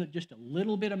little bit, just a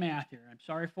little bit of math here. I'm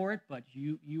sorry for it, but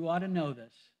you ought to know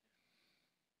this.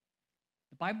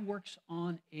 The Bible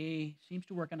seems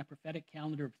to work on a prophetic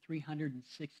calendar of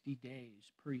 360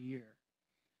 days per year.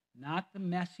 Not the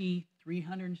messy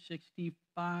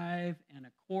 365 and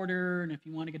a quarter, and if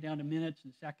you want to get down to minutes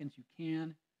and seconds, you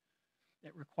can.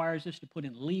 that requires us to put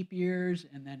in leap years,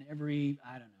 and then I don't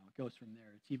know, it goes from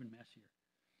there. It's even messier.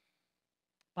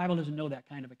 The Bible doesn't know that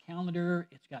kind of a calendar.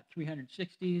 It's got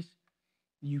 360s.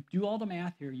 You do all the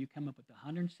math here, you come up with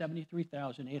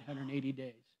 173,880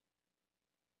 days.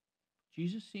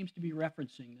 Jesus seems to be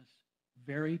referencing this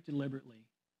very deliberately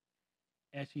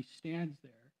as he stands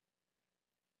there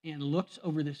and looks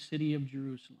over the city of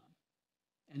Jerusalem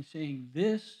and saying,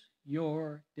 "This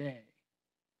your day."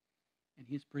 And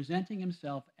he's presenting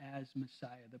himself as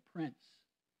Messiah, the Prince.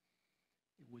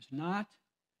 It was not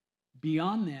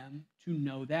beyond them to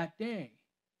know that day.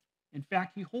 In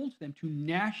fact, he holds them to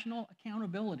national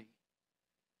accountability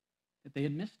that they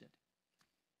had missed it.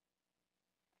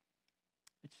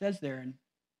 It says there in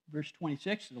verse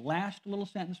 26, the last little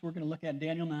sentence we're going to look at in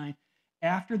Daniel 9,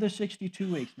 after the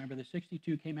 62 weeks. Remember, the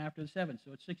 62 came after the 7,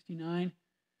 so it's 69.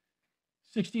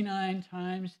 69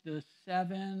 times the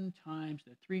 7 times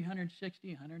the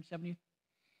 360,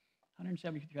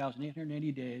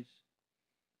 173,880 days.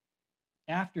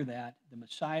 After that, the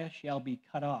Messiah shall be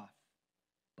cut off,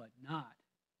 but not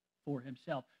for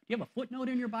himself. Do you have a footnote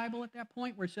in your Bible at that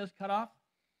point where it says cut off?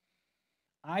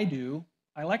 I do.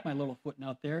 I like my little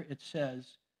footnote there. It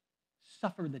says,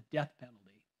 suffer the death penalty.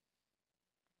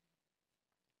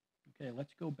 Okay,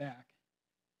 let's go back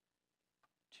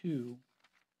to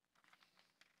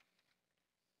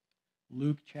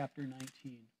Luke chapter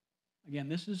 19. Again,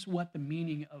 this is what the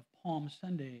meaning of Palm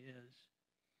Sunday is.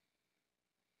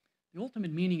 The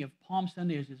ultimate meaning of Palm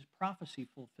Sunday is prophecy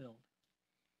fulfilled.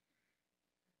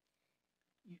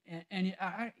 And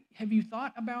have you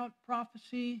thought about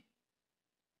prophecy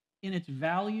in its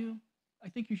value? I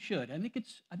think you should. I think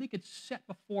it's set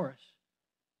before us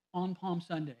on Palm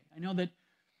Sunday. I know that,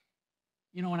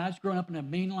 when I was growing up in a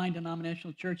mainline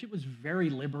denominational church, it was very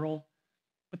liberal,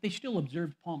 but they still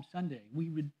observed Palm Sunday.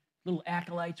 Little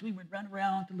acolytes, we would run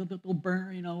around to the little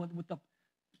burner, with the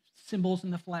symbols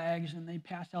and the flags, and they'd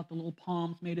pass out the little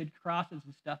palms made of crosses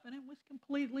and stuff, and it was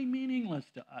completely meaningless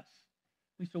to us.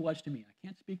 At least it was to me. I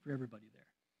can't speak for everybody there.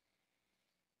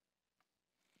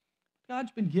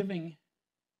 God's been giving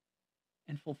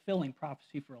and fulfilling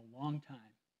prophecy for a long time.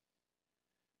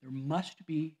 There must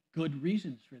be good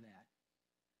reasons for that.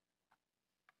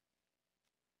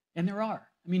 And there are.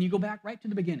 You go back right to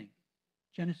the beginning.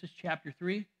 Genesis chapter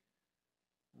 3,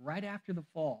 right after the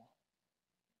fall.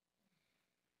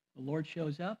 The Lord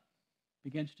shows up,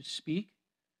 begins to speak,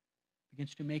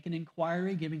 begins to make an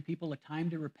inquiry, giving people a time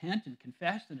to repent and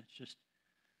confess, and it's just,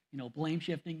 blame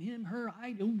shifting, him, her,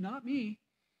 I do, not me.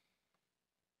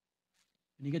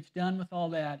 And he gets done with all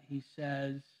that, he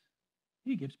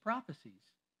gives prophecies,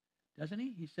 doesn't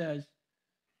he? He says,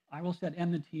 I will set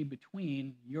enmity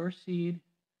between your seed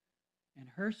and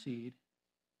her seed.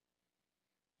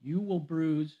 You will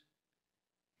bruise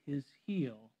his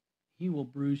heel. He will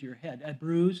bruise your head. A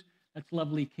bruise, that's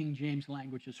lovely King James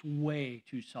language. It's way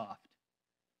too soft.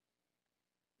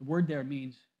 The word there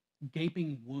means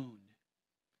gaping wound.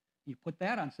 You put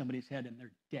that on somebody's head and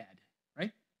they're dead,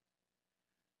 right?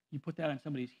 You put that on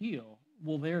somebody's heel,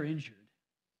 well, they're injured.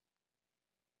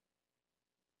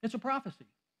 It's a prophecy.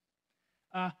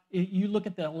 You look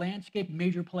at the landscape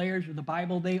major players of the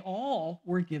Bible, they all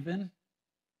were given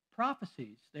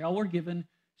prophecies. They all were given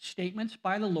statements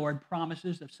by the Lord,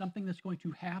 promises of something that's going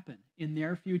to happen in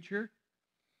their future.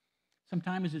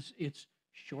 Sometimes it's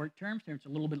short term, sometimes it's a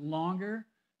little bit longer,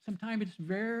 sometimes it's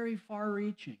very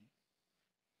far-reaching.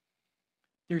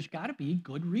 There's got to be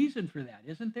good reason for that,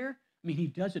 isn't there? He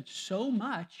does it so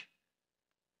much,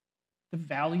 the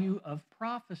value of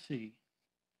prophecy.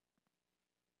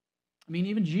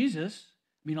 Even Jesus,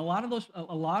 a lot of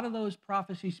those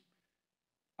prophecies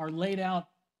are laid out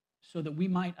so that we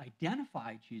might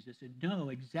identify Jesus and know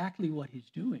exactly what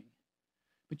he's doing.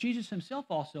 But Jesus himself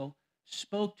also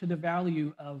spoke to the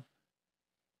value of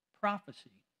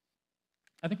prophecy.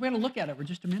 I think we ought to look at it for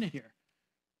just a minute here.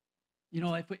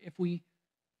 If we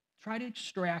try to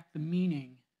extract the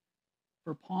meaning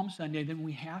for Palm Sunday, then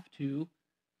we have to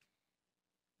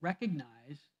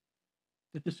recognize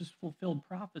that this is fulfilled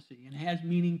prophecy and has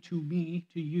meaning to me,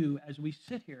 to you, as we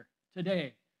sit here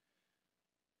today.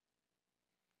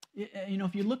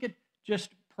 If you look at just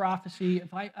prophecy,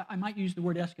 if I might use the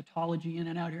word eschatology in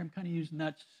and out here. I'm kind of using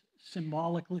that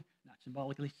symbolically, not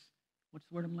symbolically. What's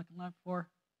the word I'm looking for?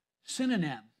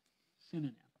 Synonym.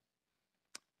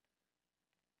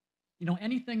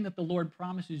 Anything that the Lord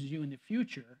promises you in the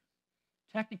future,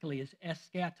 technically is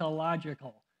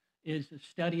eschatological, is a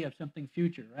study of something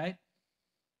future, right?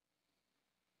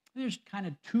 There's kind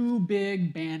of two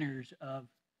big banners of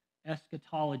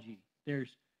eschatology.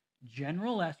 There's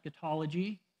general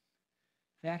eschatology.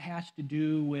 That has to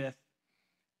do with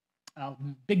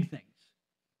big things,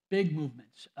 big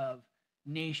movements of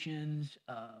nations,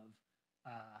 of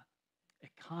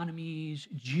economies,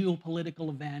 geopolitical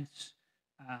events,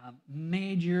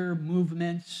 major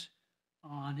movements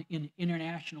on an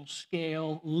international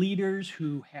scale, leaders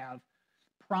who have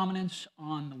prominence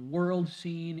on the world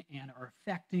scene and are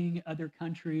affecting other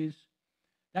countries.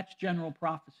 That's general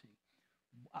prophecy.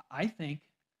 I think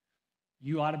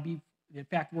you ought to be, in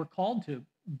fact, we're called to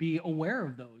be aware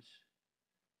of those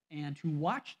and to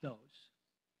watch those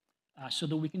so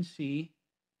that we can see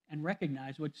and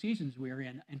recognize what seasons we're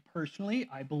in. And personally,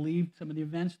 I believe some of the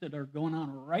events that are going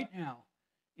on right now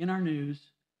in our news,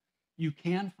 you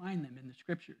can find them in the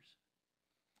scriptures.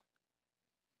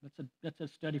 That's a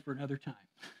study for another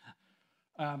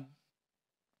time.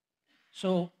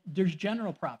 So there's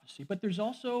general prophecy, but there's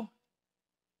also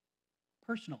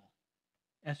personal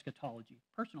eschatology,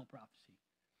 personal prophecy.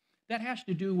 That has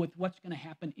to do with what's going to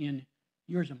happen in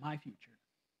yours and my future.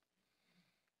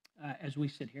 As we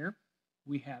sit here,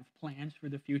 we have plans for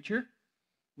the future.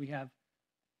 We have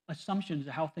assumptions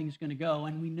of how things are going to go,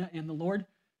 and we know, and the Lord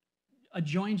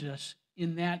joins us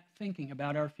in that thinking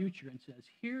about our future and says,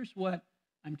 here's what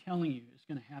I'm telling you is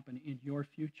going to happen in your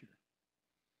future.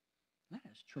 That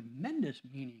has tremendous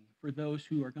meaning for those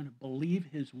who are going to believe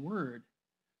his word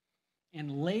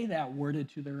and lay that word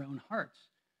into their own hearts.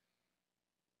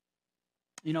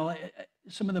 You know,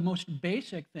 some of the most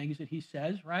basic things that he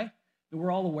says, right, that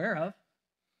we're all aware of,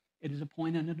 it is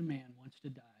appointed unto man once to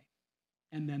die,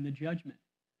 and then the judgment.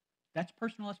 That's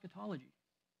personal eschatology.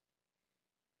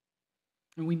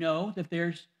 And we know that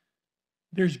there's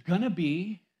going to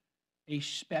be a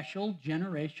special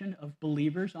generation of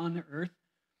believers on the earth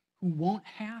who won't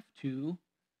have to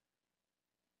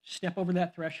step over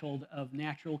that threshold of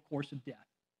natural course of death.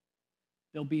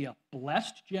 There'll be a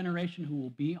blessed generation who will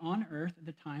be on earth at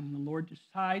the time when the Lord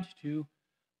decides to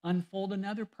unfold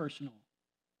another personal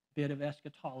bit of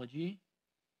eschatology.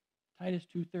 Titus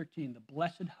 2:13, the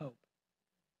blessed hope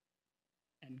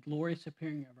and glorious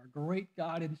appearing of our great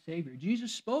God and Savior.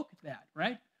 Jesus spoke that,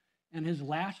 right? And his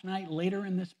last night later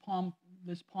in this Palm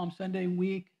Sunday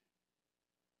week,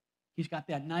 he's got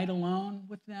that night alone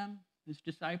with them, his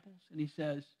disciples, and he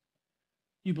says,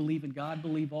 you believe in God,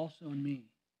 believe also in me.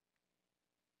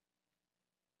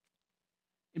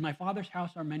 In my Father's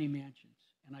house are many mansions,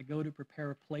 and I go to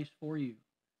prepare a place for you.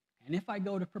 And if I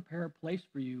go to prepare a place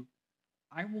for you,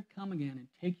 I will come again and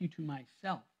take you to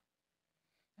myself.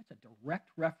 That's a direct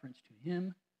reference to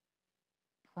him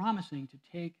promising to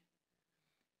take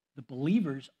the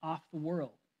believers off the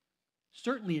world.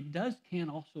 Certainly it can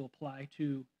also apply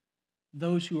to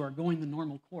those who are going the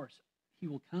normal course. He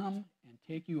will come and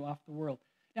take you off the world.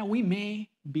 Now, we may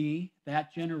be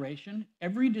that generation.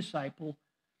 Every disciple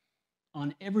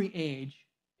on every age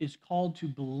is called to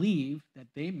believe that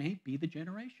they may be the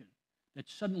generation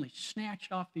that's suddenly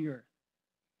snatched off the earth.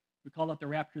 We call it the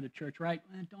rapture of the church, right?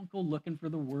 Don't go looking for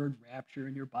the word rapture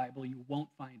in your Bible. You won't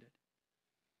find it.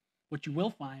 What you will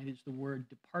find is the word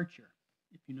departure,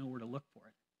 if you know where to look for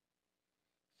it.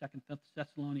 2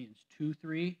 Thessalonians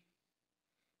 2:3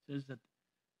 says that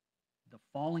the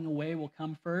falling away will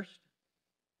come first.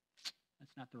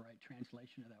 That's not the right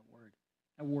translation of that word.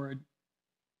 That word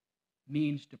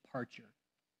means departure.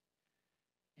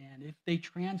 And if they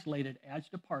translate it as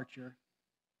departure,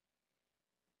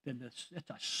 then it's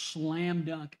a slam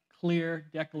dunk, clear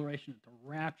declaration that the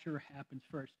rapture happens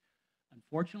first.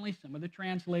 Unfortunately, some of the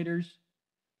translators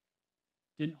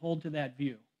didn't hold to that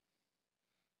view.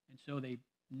 And so they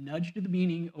nudged the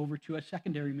meaning over to a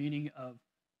secondary meaning of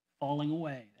falling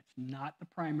away. That's not the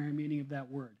primary meaning of that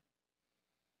word.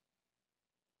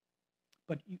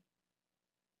 But,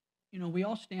 you know, we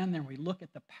all stand there and we look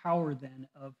at the power then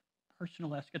of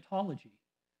personal eschatology.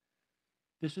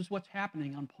 This is what's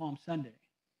happening on Palm Sunday.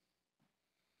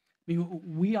 I mean,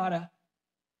 we ought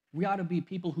to be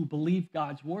people who believe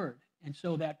God's word. And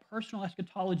so that personal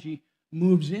eschatology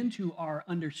moves into our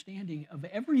understanding of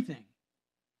everything,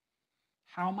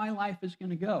 how my life is going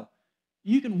to go.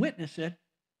 You can witness it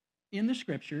in the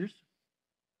scriptures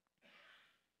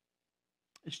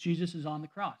as Jesus is on the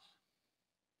cross.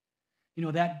 You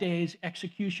know, that day's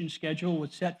execution schedule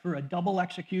was set for a double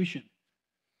execution.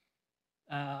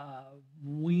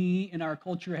 We, in our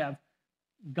culture, have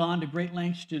gone to great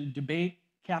lengths to debate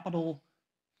capital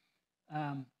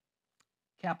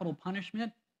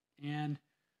punishment, and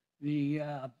we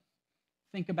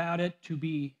think about it to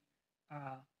be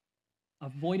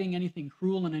avoiding anything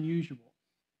cruel and unusual.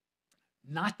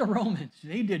 Not the Romans.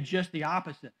 They did just the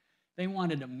opposite. They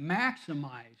wanted to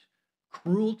maximize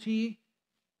cruelty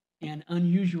and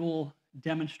unusual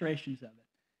demonstrations of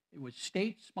it. It was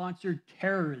state-sponsored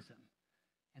terrorism.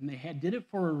 And they did it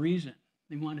for a reason.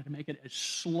 They wanted to make it as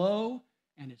slow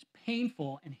and as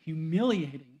painful and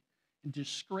humiliating and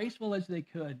disgraceful as they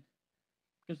could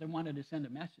because they wanted to send a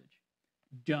message.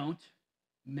 Don't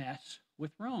mess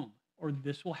with Rome, or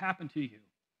this will happen to you.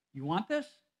 You want this?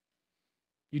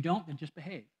 You don't, then just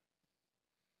behave.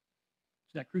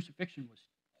 So that crucifixion was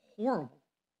horrible.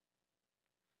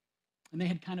 And they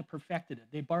had kind of perfected it.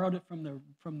 They borrowed it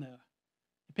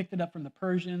they picked it up from the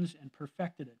Persians and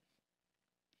perfected it.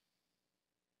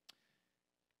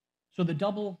 So the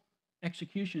double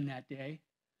execution that day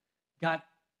got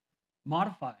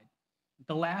modified. At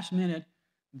the last minute,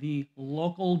 the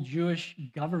local Jewish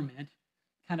government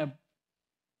kind of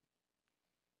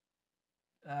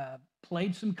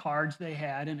played some cards they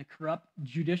had in a corrupt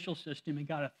judicial system and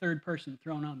got a third person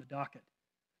thrown on the docket.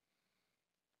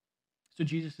 So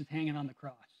Jesus is hanging on the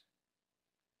cross.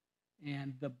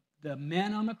 And the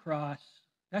men on the cross,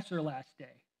 that's their last day.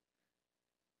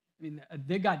 I mean,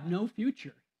 they got no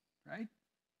future, right?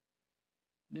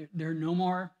 There are no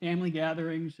more family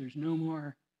gatherings. There's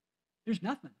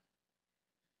nothing.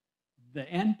 The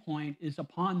end point is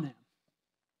upon them.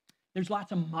 There's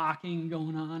lots of mocking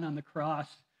going on the cross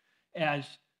as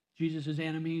Jesus'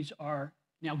 enemies are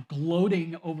now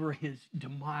gloating over his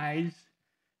demise.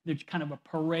 There's kind of a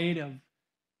parade of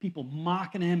people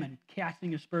mocking him and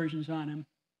casting aspersions on him.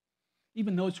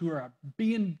 Even those who are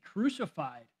being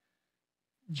crucified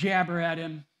jabber at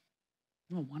him.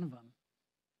 Well, one of them.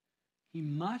 He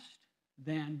must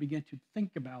then begin to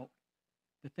think about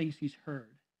the things he's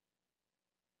heard.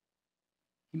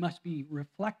 He must be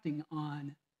reflecting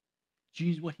on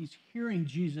Jesus, what he's hearing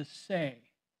Jesus say.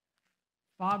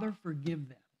 Father, forgive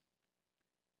them.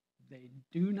 They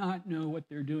do not know what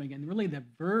they're doing. And really the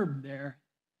verb there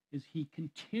is he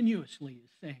continuously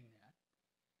is saying that.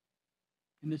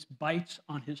 And this bites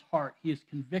on his heart. He is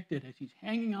convicted as he's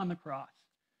hanging on the cross,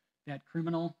 that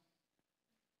criminal.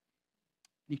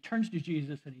 And he turns to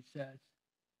Jesus and he says,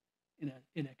 in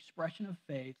an expression of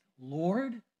faith,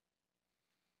 Lord,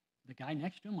 the guy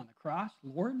next to him on the cross,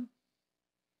 Lord,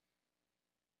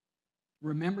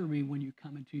 remember me when you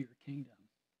come into your kingdom.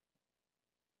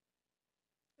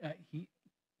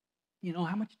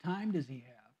 How much time does he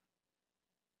have?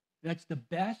 That's the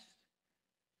best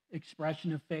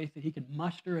expression of faith that he can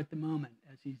muster at the moment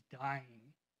as he's dying.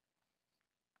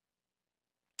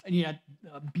 And yet,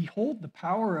 behold the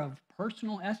power of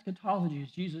personal eschatology as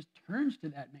Jesus turns to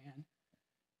that man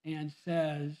and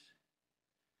says,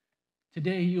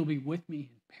 today you'll be with me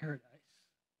in paradise.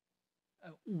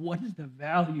 What is the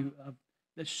value of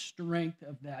the strength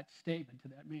of that statement to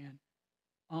that man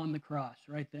on the cross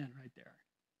right then, right there?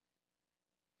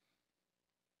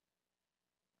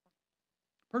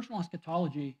 Personal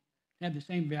eschatology had the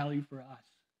same value for us.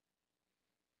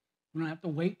 We don't have to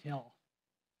wait till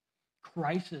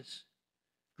crisis,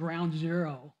 ground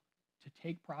zero, to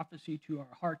take prophecy to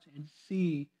our hearts and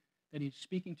see that he's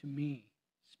speaking to me,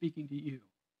 speaking to you.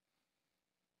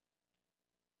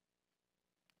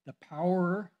 The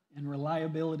power and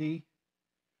reliability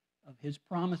of his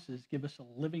promises give us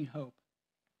a living hope.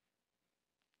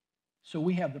 So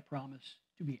we have the promise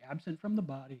to be absent from the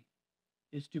body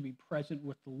is to be present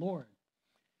with the Lord.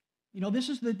 This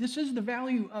is the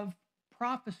value of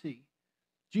prophecy.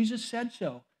 Jesus said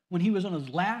so when he was on his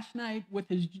last night with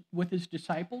his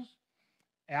disciples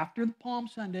after the Palm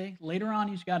Sunday. Later on,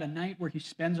 he's got a night where he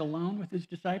spends alone with his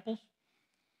disciples.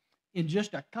 In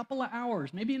just a couple of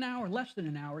hours, maybe an hour, less than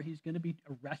an hour, he's going to be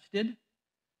arrested,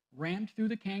 rammed through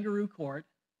the kangaroo court,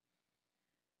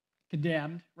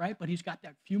 condemned, right? But he's got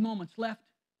that few moments left.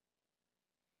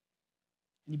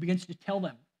 And he begins to tell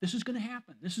them, this is going to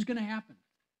happen. This is going to happen.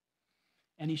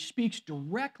 And he speaks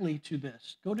directly to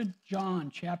this. Go to John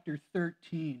chapter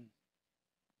 13.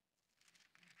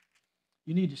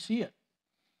 You need to see it.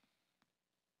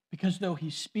 Because though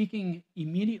he's speaking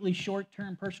immediately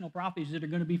short-term personal prophecies that are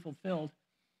going to be fulfilled,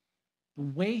 the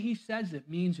way he says it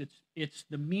means it's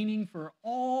the meaning for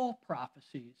all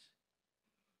prophecies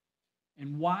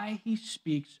and why he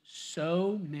speaks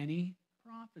so many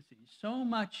prophecies.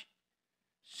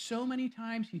 So many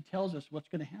times he tells us what's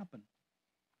going to happen.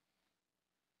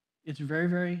 It's very,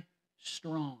 very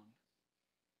strong.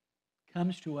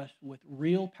 Comes to us with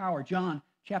real power. John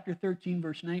chapter 13,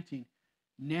 verse 19.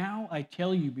 Now I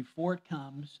tell you before it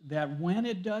comes, that when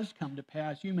it does come to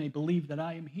pass, you may believe that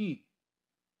I am he.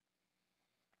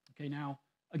 Okay, now,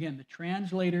 again, the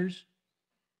translators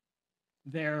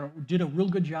there did a real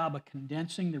good job of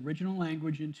condensing the original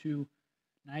language into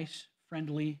nice,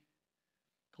 friendly,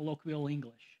 colloquial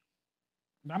English.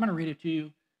 But I'm going to read it to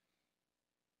you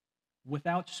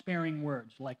without sparing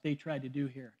words like they tried to do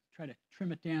here. Try to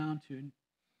trim it down to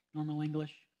normal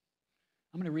English.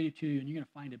 I'm going to read it to you, and you're going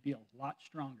to find it be a lot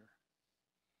stronger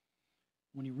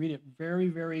when you read it very,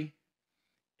 very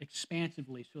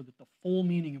expansively so that the full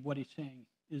meaning of what he's saying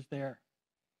is there.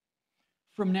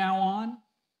 From now on,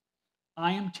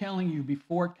 I am telling you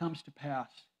before it comes to pass,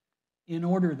 in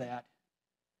order that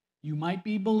you might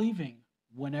be believing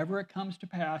whenever it comes to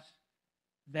pass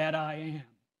that I am.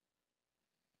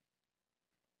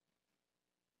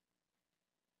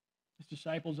 As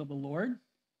disciples of the Lord,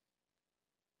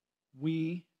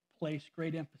 we place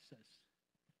great emphasis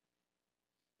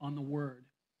on the Word.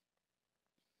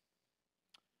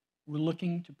 We're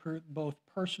looking to both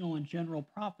personal and general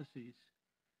prophecies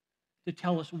to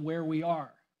tell us where we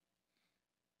are,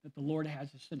 that the Lord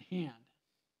has us in hand.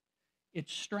 It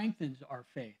strengthens our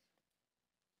faith.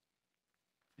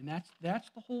 And that's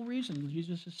the whole reason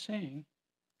Jesus is saying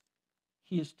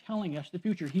he is telling us the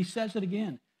future. He says it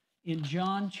again in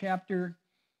John chapter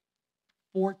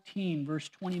 14, verse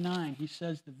 29. He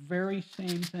says the very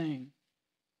same thing.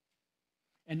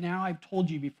 And now I've told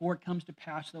you before it comes to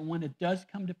pass, that when it does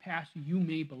come to pass, you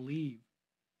may believe.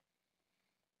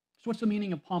 So what's the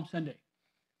meaning of Palm Sunday?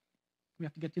 We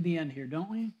have to get to the end here, don't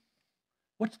we?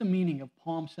 What's the meaning of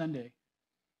Palm Sunday?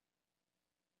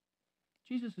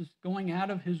 Jesus is going out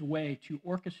of his way to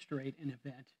orchestrate an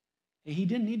event that he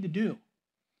didn't need to do.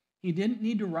 He didn't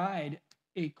need to ride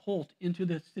a colt into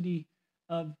the city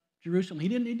of Jerusalem. He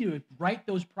didn't need to write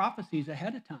those prophecies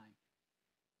ahead of time.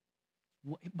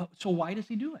 So why does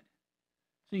he do it?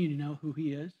 So you know who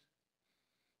he is.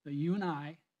 So you and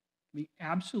I can be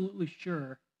absolutely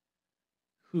sure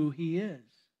who he is.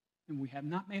 And we have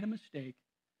not made a mistake.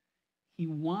 He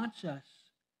wants us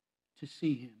to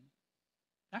see him.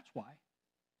 That's why.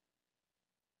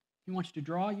 He wants to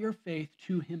draw your faith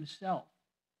to himself.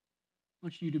 He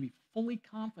wants you to be fully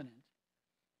confident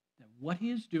that what he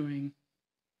is doing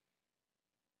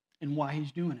and why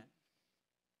he's doing it.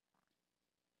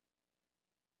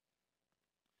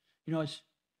 You know,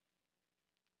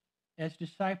 as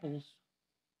disciples,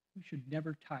 we should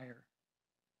never tire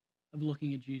of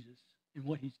looking at Jesus and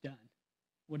what he's done,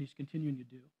 what he's continuing to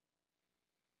do.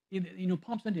 You know,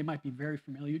 Palm Sunday might be very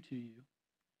familiar to you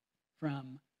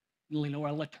from, you know,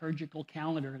 our liturgical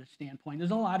calendar at a standpoint.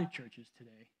 There's a lot of churches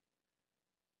today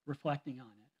reflecting on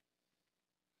it.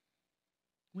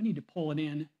 We need to pull it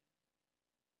in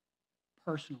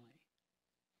personally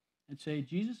and say,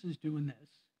 Jesus is doing this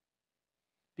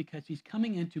because he's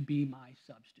coming in to be my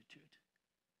substitute.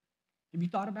 Have you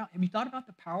thought about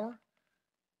the power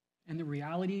and the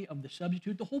reality of the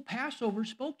substitute? The whole Passover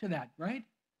spoke to that, right?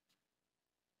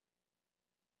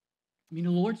 I mean,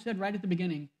 the Lord said right at the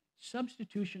beginning,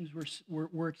 substitutions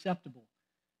were acceptable.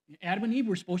 Adam and Eve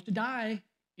were supposed to die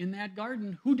in that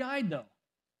garden. Who died, though?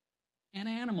 An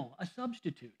animal, a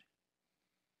substitute.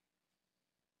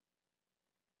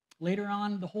 Later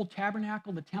on, the whole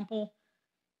tabernacle, the temple,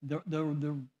 the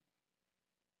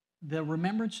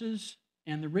remembrances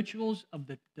and the rituals of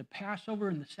the Passover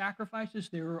and the sacrifices,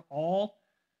 they were all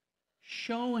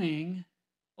showing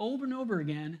over and over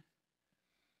again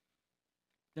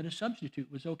that a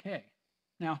substitute was okay.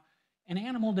 Now, an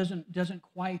animal doesn't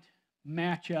quite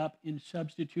match up in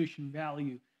substitution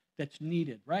value that's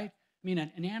needed, right? I mean,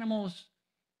 an animal is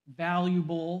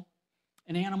valuable,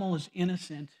 an animal is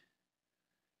innocent,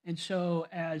 and so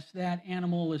as that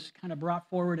animal is kind of brought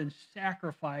forward and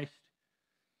sacrificed,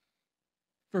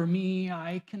 for me,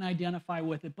 I can identify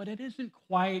with it, but it isn't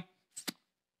quite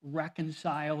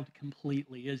reconciled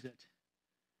completely, is it?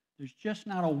 There's just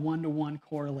not a one-to-one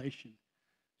correlation.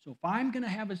 So if I'm going to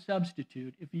have a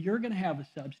substitute, if you're going to have a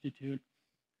substitute,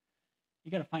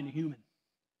 you got to find a human.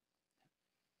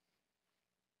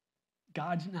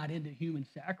 God's not into human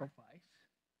sacrifice,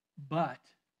 but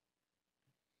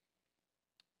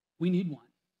we need one.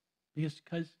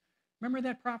 Because remember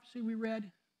that prophecy we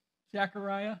read,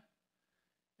 Zechariah?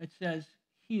 It says,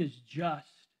 he is just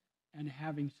and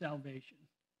having salvation.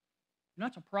 And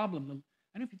that's a problem. I don't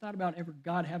know if you thought about ever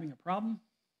God having a problem.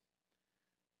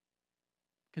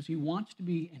 Because he wants to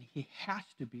be, and he has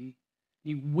to be,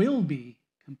 he will be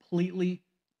completely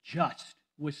just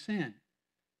with sin.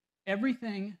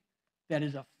 Everything that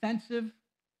is offensive,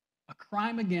 a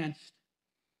crime against,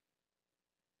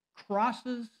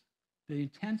 crosses the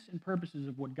intents and purposes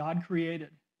of what God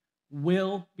created,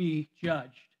 will be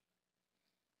judged.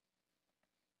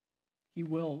 He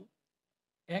will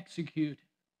execute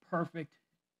perfect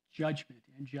judgment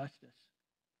and justice.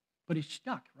 But he's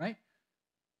stuck, right?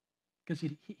 Because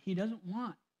he doesn't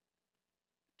want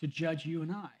to judge you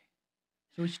and I.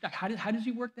 So he's stuck. How does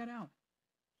he work that out?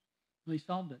 Well, he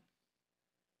solved it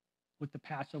with the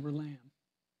Passover lamb.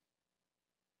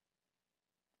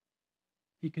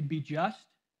 He could be just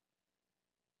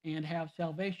and have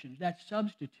salvation. That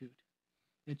substitute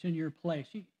that's in your place.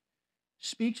 He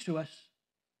speaks to us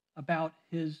about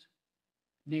his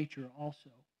nature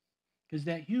also. Because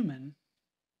that human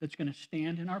that's going to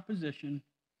stand in our position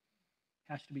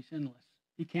has to be sinless.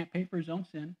 He can't pay for his own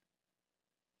sin.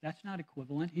 That's not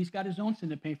equivalent. He's got his own sin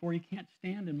to pay for. He can't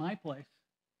stand in my place.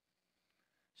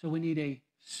 So we need a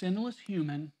sinless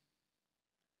human.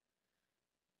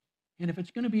 And if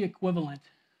it's going to be equivalent,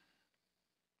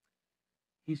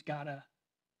 he's got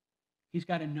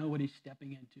to know what he's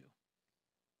stepping into.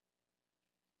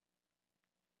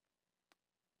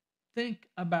 Think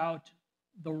about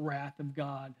the wrath of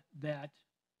God that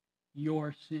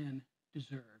your sin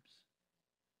deserves.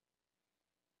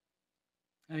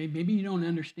 I mean, maybe you don't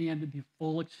understand the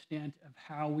full extent of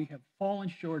how we have fallen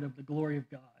short of the glory of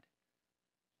God.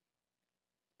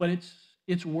 But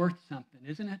it's worth something,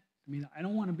 isn't it? I mean, I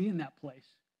don't want to be in that place.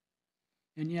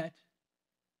 And yet,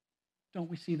 don't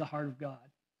we see the heart of God?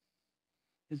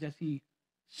 Because as he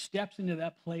steps into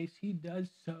that place, he does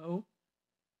so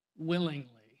willingly.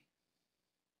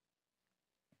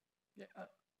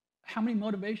 How many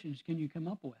motivations can you come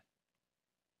up with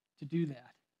to do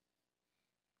that?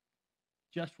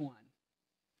 Just one.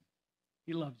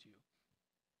 He loves you.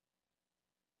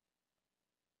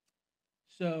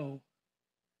 So,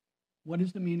 what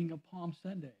is the meaning of Palm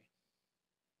Sunday?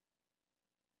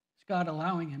 It's God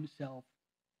allowing himself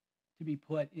to be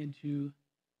put into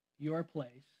your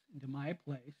place, into my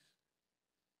place,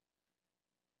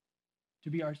 to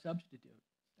be our substitute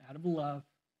out of love.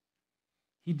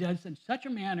 He does in such a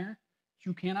manner that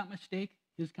you cannot mistake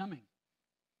his coming.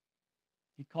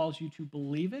 He calls you to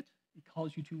believe it. He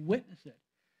calls you to witness it.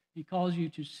 He calls you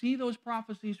to see those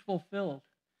prophecies fulfilled,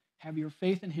 have your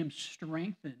faith in him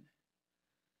strengthened.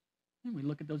 And we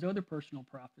look at those other personal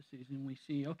prophecies and we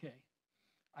see, okay,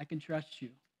 I can trust you.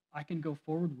 I can go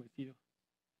forward with you.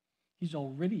 He's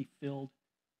already filled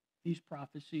these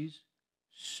prophecies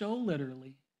so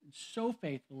literally and so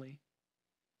faithfully.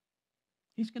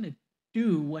 He's going to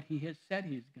do what he has said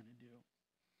he's going to do.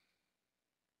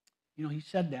 You know, he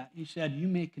said that. He said, you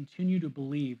may continue to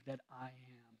believe that I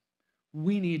am.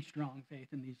 We need strong faith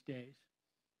in these days.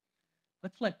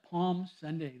 Let's let Palm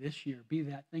Sunday this year be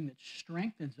that thing that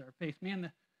strengthens our faith.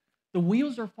 Man, the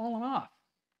wheels are falling off.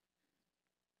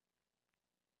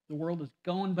 The world is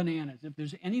going bananas. If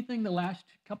there's anything the last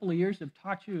couple of years have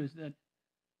taught you is that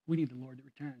we need the Lord to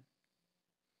return.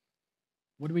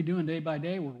 What are we doing day by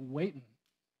day? We're waiting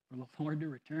for the Lord to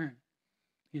return.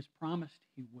 He has promised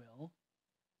he will.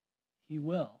 He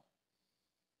will.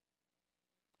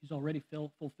 He's already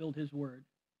fulfilled his word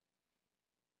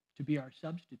to be our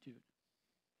substitute.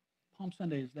 Palm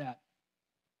Sunday is that.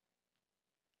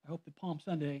 I hope that Palm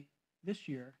Sunday this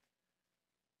year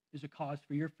is a cause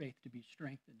for your faith to be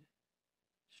strengthened.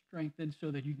 Strengthened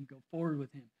so that you can go forward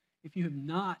with him. If you have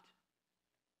not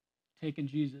taken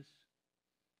Jesus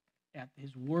at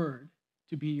his word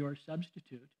to be your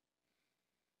substitute,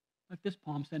 let this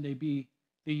Palm Sunday be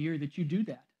the year that you do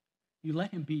that. You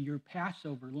let him be your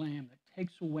Passover lamb that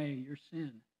takes away your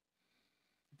sin.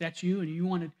 If that's you and you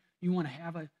want to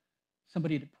have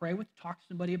somebody to pray with, talk to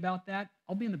somebody about that,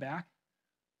 I'll be in the back.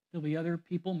 There'll be other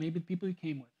people, maybe the people you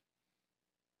came with.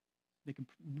 They can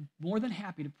be more than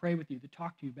happy to pray with you, to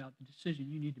talk to you about the decision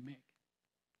you need to make.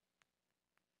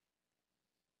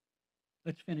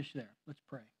 Let's finish there. Let's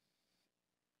pray.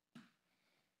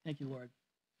 Thank you, Lord.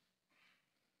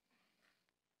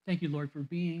 Thank you, Lord, for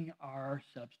being our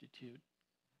substitute.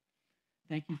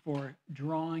 Thank you for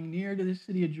drawing near to the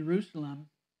city of Jerusalem,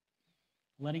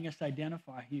 letting us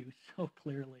identify you so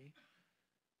clearly,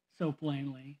 so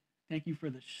plainly. Thank you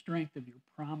for the strength of your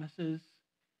promises.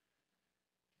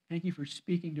 Thank you for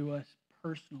speaking to us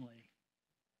personally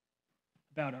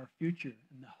about our future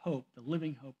and the hope, the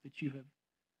living hope that you have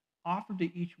offered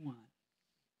to each one.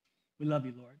 We love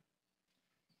you, Lord.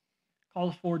 Call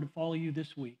us forward to follow you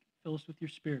this week. Fill us with your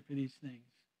spirit for these things.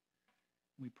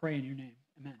 We pray in your name.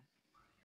 Amen.